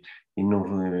e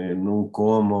não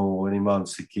comam o animal, não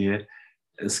sei o quê.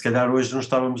 Se calhar hoje não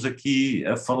estávamos aqui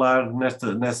a falar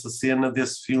nessa cena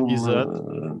desse filme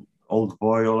Old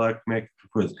Boy, ou lá como é que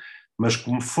coisa. Mas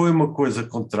como foi uma coisa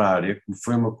contrária, como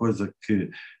foi uma coisa que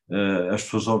as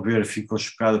pessoas ao ver ficam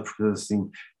chocadas porque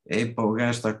assim, epa, o gajo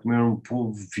está a comer um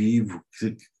polvo vivo,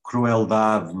 que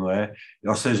crueldade, não é?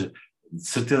 Ou seja, de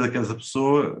certeza que essa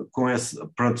pessoa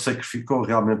pronto, sacrificou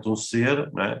realmente um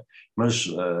ser, não é? Mas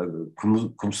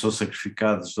como são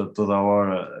sacrificados a toda a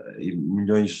hora e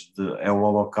milhões é um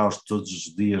holocausto todos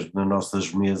os dias nas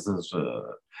nossas mesas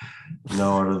na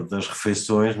hora das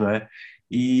refeições, não é?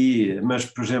 Mas,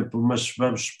 por exemplo,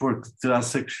 vamos supor que terá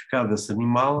sacrificado esse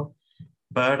animal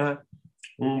para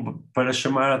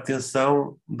chamar a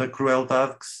atenção da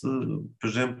crueldade por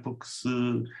exemplo,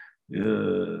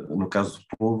 no caso do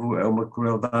povo, é uma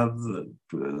crueldade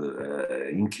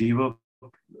incrível.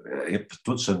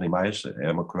 Todos os animais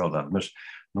é uma crueldade, mas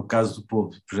no caso do povo,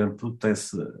 por exemplo,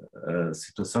 tem-se a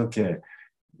situação que é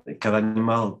cada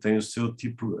animal tem o seu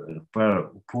tipo, para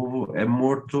o povo é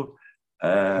morto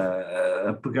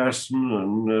a pegar-se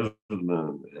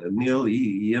nele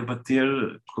e a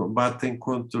batem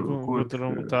com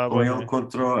ele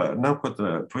contra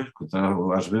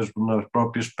às vezes nas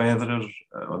próprias pedras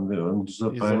onde os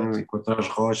apanham e contra as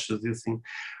rochas e assim,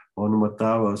 ou numa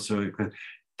tábua,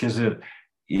 quer dizer,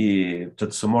 e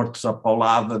portanto são mortos à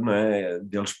paulada, não é,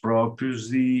 deles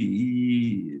próprios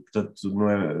e portanto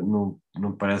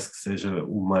não parece que seja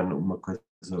humano, uma coisa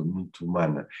muito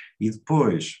humana. E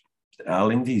depois,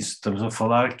 além disso, estamos a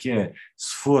falar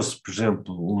se fosse, por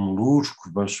exemplo, um molusco,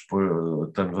 vamos supor,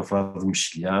 estamos a falar de um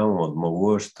mexilhão ou de uma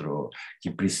ostra, que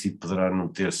em princípio poderá não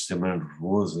ter sistema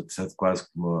nervoso, etc., quase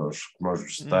como os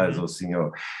vegetais, ou assim.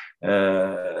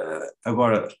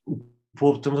 Agora,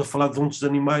 estamos a falar de um dos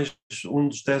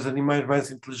 10 animais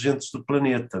mais inteligentes do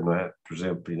planeta, não é? Por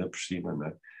exemplo, ainda por cima, não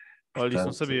é? Olha, isso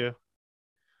não sabia.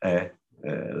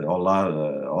 Ao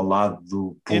lado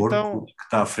do porco que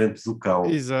está à frente do cão.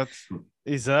 Exato.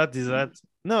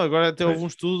 Não, agora até houve um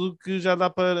estudo que já dá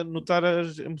para notar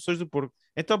as emoções do porco.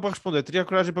 Então, para responder, teria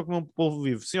coragem para comer um polvo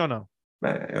vivo, sim ou não?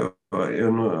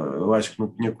 Eu acho que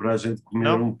não tinha coragem de comer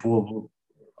um polvo.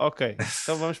 Ok,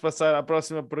 então vamos passar à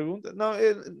próxima pergunta. Não,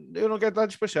 eu não quero estar a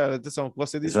despachar. Atenção, o que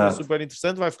você disse foi super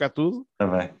interessante, vai ficar tudo. Tá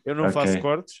bem. Eu não faço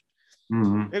cortes.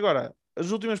 Agora, as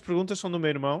últimas perguntas são do meu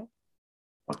irmão.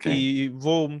 E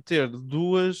vou meter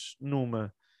duas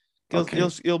numa.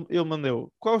 Ele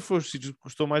mandou quais foram os sítios que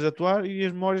gostou mais de atuar e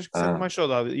as memórias que sente mais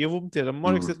saudade. E eu vou meter a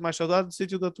memória que sente mais saudade do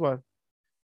sítio de atuar.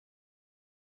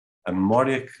 A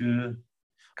memória Ou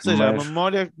seja, a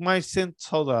memória que mais sente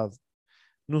saudade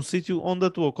no sítio onde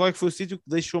atuou. Qual é que foi o sítio que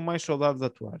deixou mais saudade de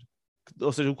atuar?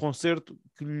 ou seja, o concerto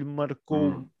que lhe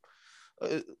marcou.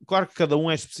 Claro que cada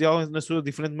um é especial na sua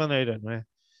diferente maneira, não é?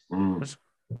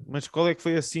 Mas qual é que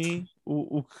foi assim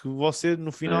o que você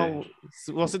no final,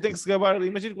 se você tem que se gabar,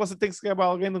 imagina que você tem que se gabar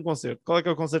alguém num concerto, qual é que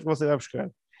é o concerto que você vai buscar?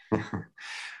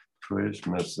 Pois,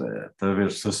 mas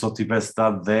talvez se eu só tivesse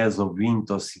dado 10 ou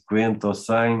 20 ou 50 ou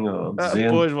 100 ou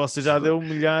 200... Pois, você já deu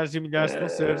milhares e milhares de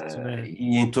concertos, não é?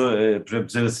 E então, por exemplo,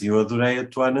 dizer assim, eu adorei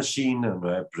atuar na China, não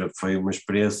é? Por exemplo, foi uma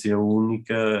experiência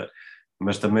única,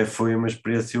 mas também foi uma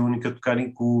experiência única tocar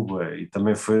em Cuba, e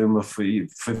também foi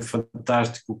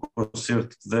fantástico o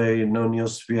concerto que dei na União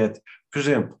Soviética. Por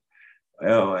exemplo,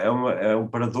 é um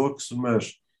paradoxo,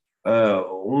 mas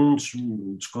um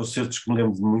dos concertos que me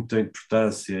lembro de muita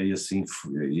importância, e assim,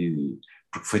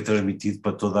 porque foi transmitido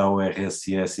para toda a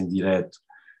URSS em direto,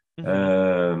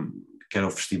 que era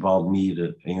o Festival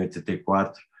Mir em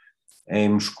 84, em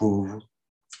Moscovo.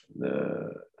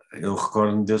 Eu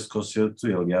recordo-me desse concerto,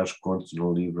 e aliás conto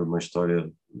no livro uma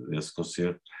história desse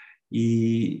concerto,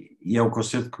 e é um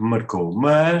concerto que me marcou,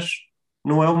 mas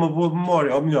não é uma boa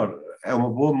memória, ou melhor, é uma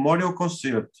boa memória o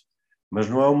concerto, mas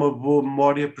não é uma boa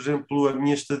memória, por exemplo, a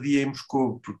minha estadia em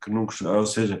Moscou, porque não, ou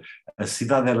seja, a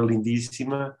cidade era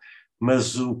lindíssima,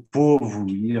 mas o povo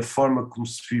e a forma como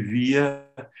se vivia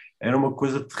era uma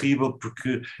coisa terrível,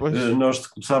 porque nós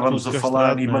começávamos a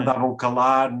falar e mandavam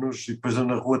calar-nos, e depois eu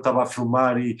na rua estava a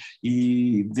filmar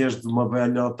e desde uma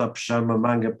velhota a puxar uma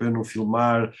manga para eu não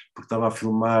filmar, porque estava a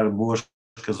filmar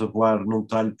moscas a voar num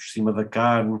talho por cima da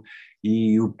carne,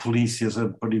 e o polícias a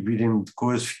proibirem-me de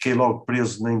coisas. Fiquei logo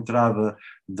preso na entrada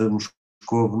de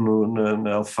Moscovo,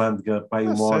 na alfândega, para aí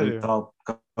uma hora e tal,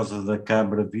 por causa da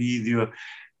câmara vídeo.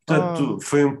 Portanto,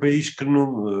 foi um país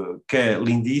que é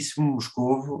lindíssimo,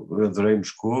 Moscovo, eu adorei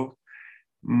Moscovo,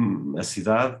 a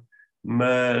cidade,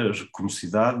 mas como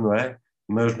cidade, não é?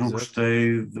 Mas não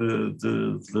gostei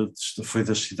foi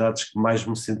das cidades que mais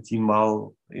me senti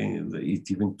mal, e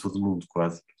tive em todo o mundo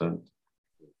quase, portanto.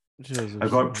 Jesus.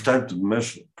 Agora,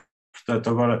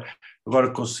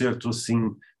 agora concerto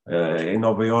assim em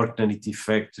Nova York, na Nitty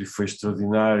Factory, foi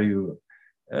extraordinário.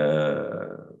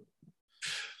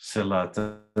 Sei lá,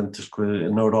 tantas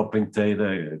coisas, na Europa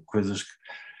inteira, coisas que...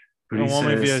 Por é um isso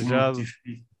homem assim muito viajado.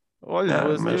 difícil. Olha,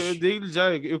 eu digo-lhe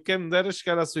já, eu quero me dar a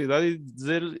chegar à sua idade e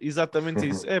dizer exatamente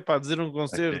isso. É pá, dizer um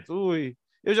concerto, ui.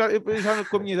 Eu já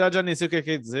com a minha idade já nem sei o que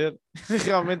é dizer.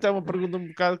 Realmente é uma pergunta um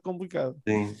bocado complicada.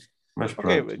 Sim, mas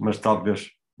Okay. pronto, mas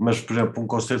talvez. Mas, por exemplo, um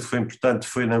concerto que foi importante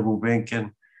foi na Gulbenkian.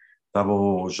 Estava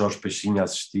o Jorge Peixinho a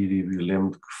assistir e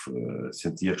lembro que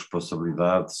sentia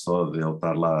responsabilidade só de ele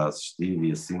estar lá a assistir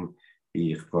e assim,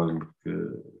 e recordo-me que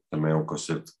também é um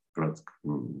concerto pronto, que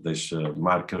me deixa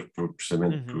marcas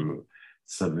precisamente por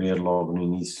saber logo no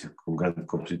início que um grande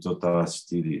compositor estava a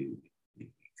assistir e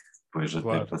depois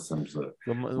até passamos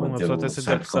a manter um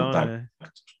certo contacto.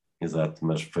 Exato,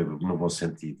 mas foi no bom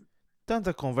sentido.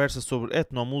 Tanta conversa sobre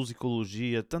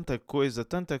etnomusicologia, tanta coisa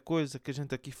que a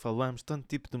gente aqui falamos, tanto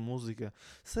tipo de música.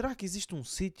 Será que existe um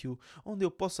sítio onde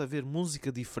eu possa ver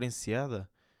música diferenciada?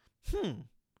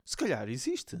 Se calhar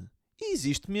existe. E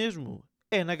existe mesmo.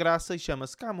 É na Graça e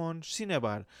chama-se Camões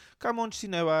Cinebar. Camões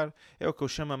Cinebar é o que eu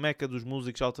chamo a meca dos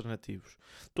músicos alternativos.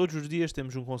 Todos os dias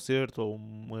temos um concerto ou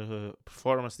uma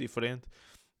performance diferente,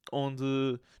 onde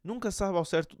nunca sabe ao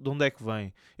certo de onde é que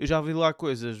vem. Eu já vi lá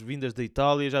coisas vindas da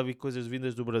Itália, já vi coisas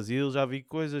vindas do Brasil, já vi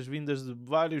coisas vindas de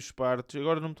várias partes,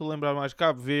 agora não me estou a lembrar mais,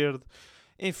 Cabo Verde.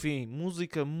 Enfim,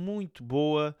 música muito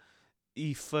boa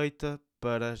e feita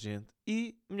para a gente.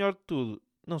 E, melhor de tudo,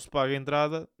 não se paga a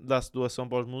entrada, dá-se doação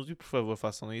para os músicos, por favor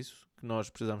façam isso, que nós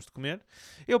precisamos de comer.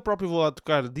 Eu próprio vou lá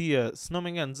tocar dia, se não me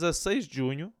engano, 16 de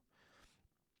junho,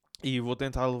 e vou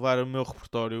tentar levar o meu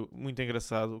repertório muito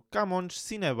engraçado. Camões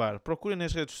Cinebar. Procurem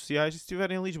nas redes sociais e se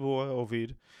estiverem em Lisboa a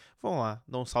ouvir, vão lá,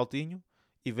 dão um saltinho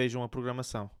e vejam a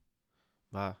programação.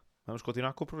 Vá, vamos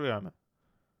continuar com o programa.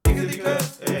 Dica, dica,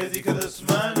 é a dica da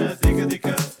semana. Dica, dica,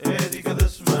 é a dica da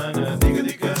semana. Dica,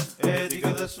 dica, é a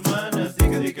dica da semana.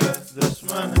 Dica, dica da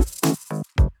semana.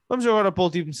 Vamos agora para o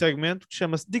último segmento que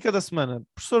chama-se Dica da Semana.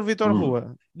 Professor Vítor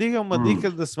Rua, diga uma dica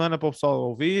da semana para o pessoal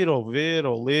ouvir, ou ver,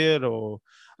 ou ler, ou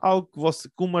algo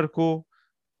que o marcou,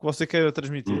 que você queira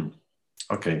transmitir.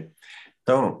 Ok.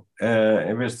 Então,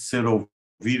 em vez de ser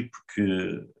ouvir,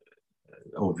 porque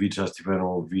ouvir já estiveram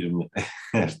a ouvir-me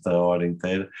esta hora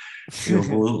inteira, eu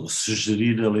vou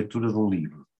sugerir a leitura de um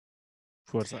livro.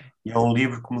 Força. E é um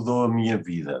livro que mudou a minha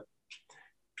vida.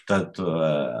 Portanto,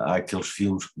 há aqueles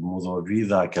filmes que mudam a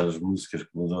vida, há aquelas músicas que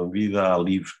mudam a vida, há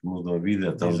livros que mudam a vida,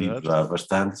 até livros há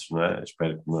bastantes, não é?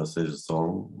 Espero que não seja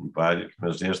só vários,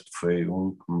 mas este foi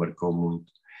um que me marcou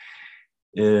muito,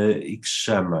 e que se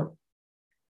chama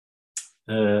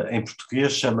em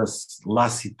português chama-se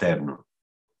Laço Eterno,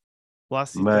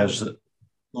 Laço mas eterno.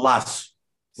 laço,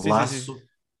 Sim, sim, sim.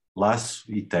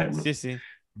 laço eterno. Sim, sim.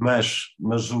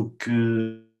 Mas o que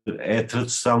é a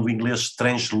tradução do inglês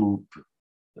Strange Loop.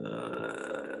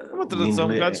 É uma O tradução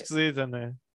um bocado inglês, esquisita, não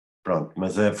é? pronto,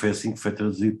 mas foi assim que foi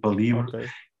traduzido para livro. Ok.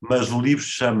 Mas o livro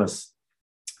chama-se,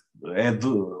 é de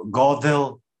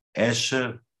Gödel,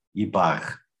 Escher e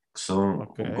Bach, que são,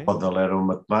 Ok. o Gödel era um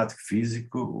matemático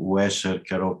físico, o Escher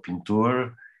que era o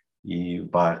pintor e o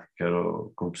Bach que era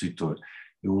o compositor.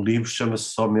 E o livro chama-se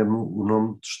só mesmo o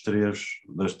nome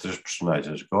das três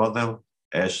personagens, Gödel,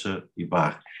 Escher e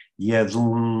Bach. E é de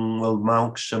um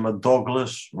alemão que se chama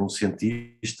Douglas, um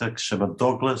cientista que se chama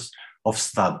Douglas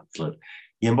Hofstadter.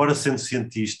 E embora sendo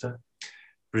cientista,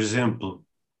 por exemplo,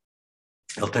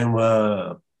 ele tem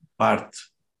uma parte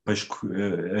para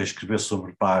a escrever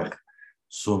sobre Bach,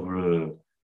 sobre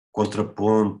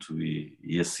contraponto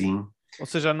e assim. Ou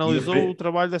seja, E analisou o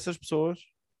trabalho dessas pessoas.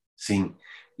 sim,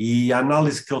 e a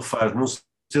análise que ele faz, não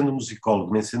sendo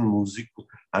musicólogo nem sendo músico,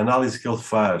 a análise que ele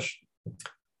faz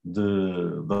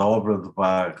da obra de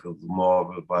Bach, de uma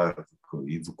obra de Bach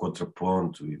e do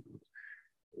contraponto e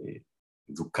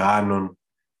do cânon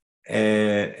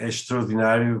é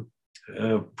extraordinário,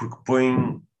 porque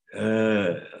põe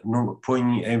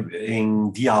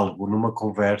em diálogo, numa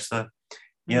conversa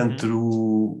Uhum. entre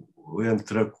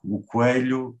o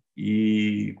coelho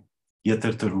e a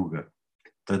tartaruga. Ok.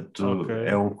 Portanto,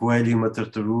 é um coelho e uma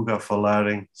tartaruga a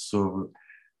falarem sobre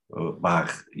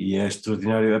Bach, e é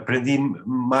extraordinário. Aprendi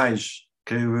mais,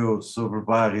 creio eu, sobre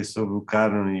Bach e sobre o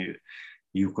cânon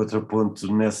e o contraponto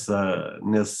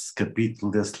nesse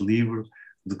capítulo desse livro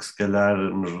do que se calhar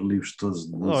nos livros todos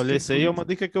de Olha, música isso aí é que uma li.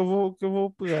 dica que eu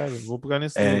vou pegar. Vou pegar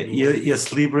nesse E livro.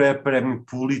 esse livro é prémio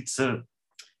Pulitzer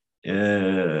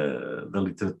da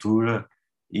literatura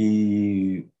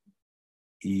e,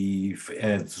 e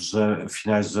é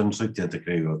finais dos anos 80,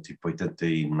 creio eu, tipo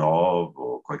 89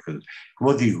 ou qualquer coisa.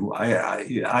 Como eu digo,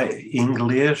 em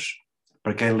inglês,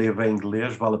 para quem lê bem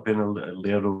inglês, vale a pena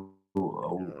ler o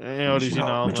É original.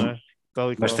 original, não é?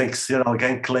 Tal e Mas qual. tem que ser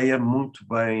alguém que leia muito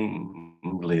bem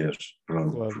inglês,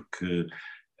 pronto, Claro. porque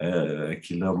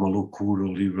aquilo é uma loucura,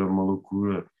 o livro é uma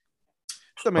loucura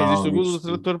Também existe o total. Google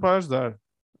Tradutor para ajudar,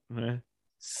 não é?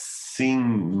 Sim,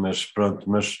 mas pronto,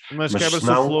 Mas mas se quebra-se o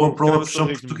não, flow, compram a quebra-se o versão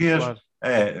ritmo, português. claro.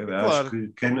 Acho Claro.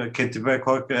 que quem tiver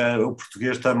o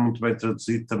português está muito bem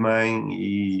traduzido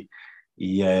também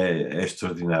e é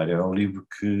extraordinário. É um livro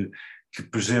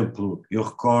por exemplo, eu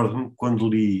recordo-me quando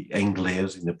li em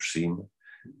inglês, ainda por cima,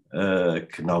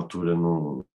 que na altura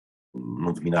não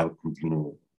dominava como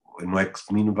domino, não é que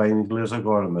domino bem o inglês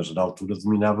agora, mas na altura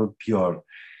dominava pior.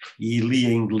 E li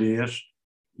em inglês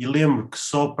e lembro que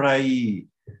só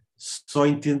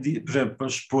entendi, por exemplo,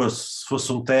 vamos supor, se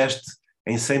fosse um teste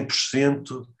em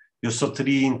 100%, eu só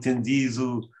teria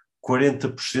entendido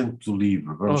 40% do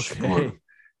livro, vamos Ok. supor.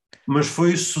 Mas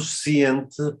foi o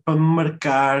suficiente para me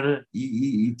marcar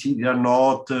e tirar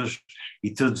notas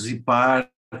e traduzir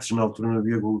partes. Na altura não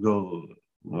havia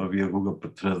Google para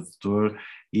tradutor,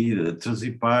 e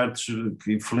traduzir partes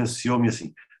que influenciou-me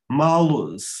assim.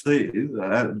 Mal sei,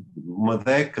 uma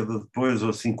década depois, ou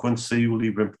assim, quando saiu o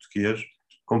livro em português,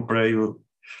 comprei-o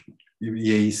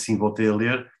e aí sim voltei a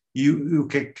ler. E o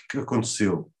que é que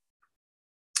aconteceu?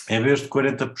 Em vez de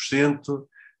 40%,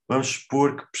 vamos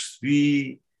supor que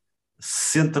percebi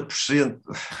 60%.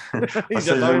 E Ou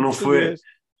já estava seja, em português.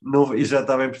 e já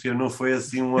estava em português, não foi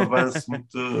assim um avanço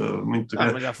muito Ah,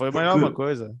 grande, mas já foi mais alguma porque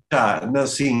coisa. não,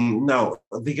 assim, não,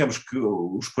 digamos que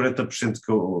os 40%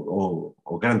 ou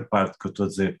grande parte que eu estou a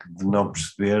dizer de não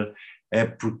perceber é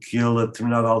porque ele a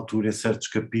determinada altura em certos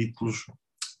capítulos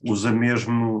usa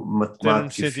mesmo Termos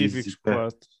matemática e científicos, física.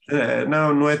 claro.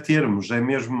 Não, não é termos, é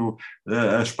mesmo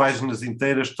as páginas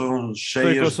inteiras estão São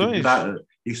cheias equações?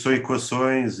 e são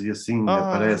equações e assim Ah,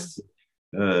 aparece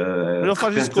mas ele de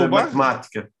faz isso repente com o a bar?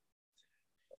 matemática.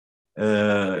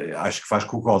 Acho que faz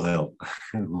com o Gödel.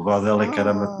 O Gödel é que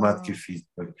era matemática e Ah,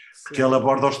 física, porque ele sim.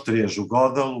 aborda os três, o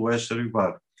Gödel, o Escher e o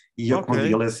Bach. E Ok. como eu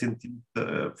digo, ele é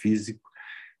cientista físico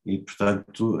e,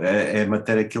 portanto, é a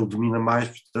matéria que ele domina mais,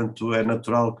 portanto, é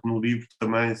natural que no livro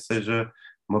também seja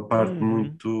uma parte Uhum.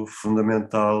 muito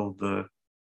fundamental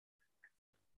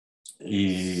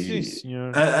Sim, e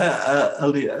senhor.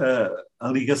 a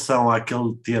ligação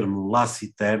àquele termo laço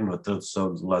eterno, a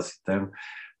tradução de laço eterno,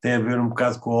 tem a ver um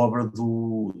bocado com a obra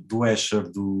do Escher,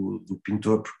 do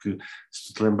pintor, porque se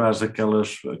tu te lembrares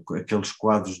aqueles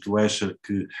quadros do Escher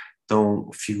que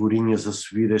estão figurinhas a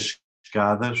subir as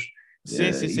escadas,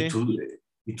 Sim, sim, e sim.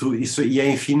 E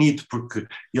é infinito, porque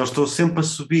eles estão sempre a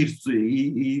subir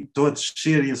e estão a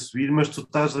descer e a subir, mas tu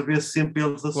estás a ver sempre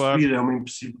eles a subir. É uma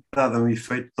impossibilidade, é um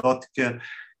efeito de óptica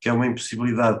que é uma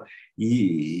impossibilidade.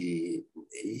 E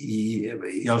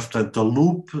eles, portanto, a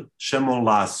loop chamam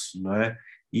laço, não é?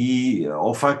 E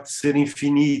ao facto de ser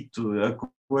infinito, a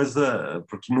coisa,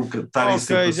 porque nunca estarem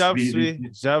sempre a subir.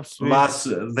 Já percebi.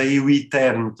 Laço, daí o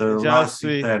eterno, laço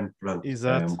eterno, pronto.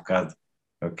 Exato. É um bocado.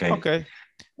 Ok.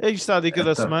 Aí está a dica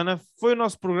da semana. Foi o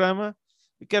nosso programa.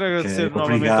 Quero agradecer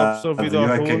novamente ao professor Vítor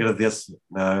Rua. Eu é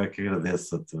que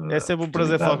agradeço a tua. É sempre um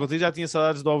prazer falar contigo. Já tinha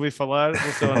saudades de ouvir falar,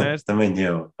 vou ser honesto. Também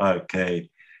eu. Ok.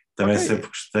 Também sempre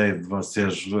gostei de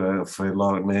vocês. Foi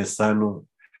logo nesse ano,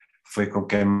 foi com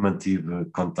quem mantive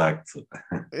contacto.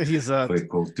 Exato. Foi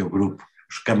com o teu grupo,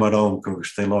 os Camarão, que eu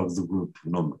gostei logo do grupo. O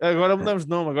nome. Agora mudamos de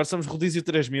nome, agora somos Rodízio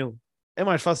 3000. É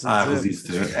mais fácil de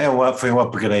dizer. Foi um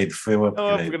upgrade.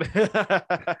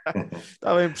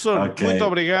 Está bem, professor. Okay. Muito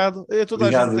obrigado.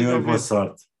 Obrigado e boa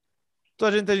sorte.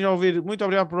 Toda a gente tem a ouvir. Muito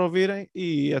obrigado por ouvirem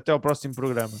e até ao próximo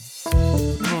programa.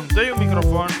 Nuno, tem o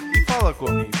microfone e fala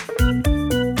comigo.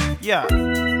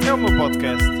 É o meu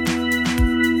podcast.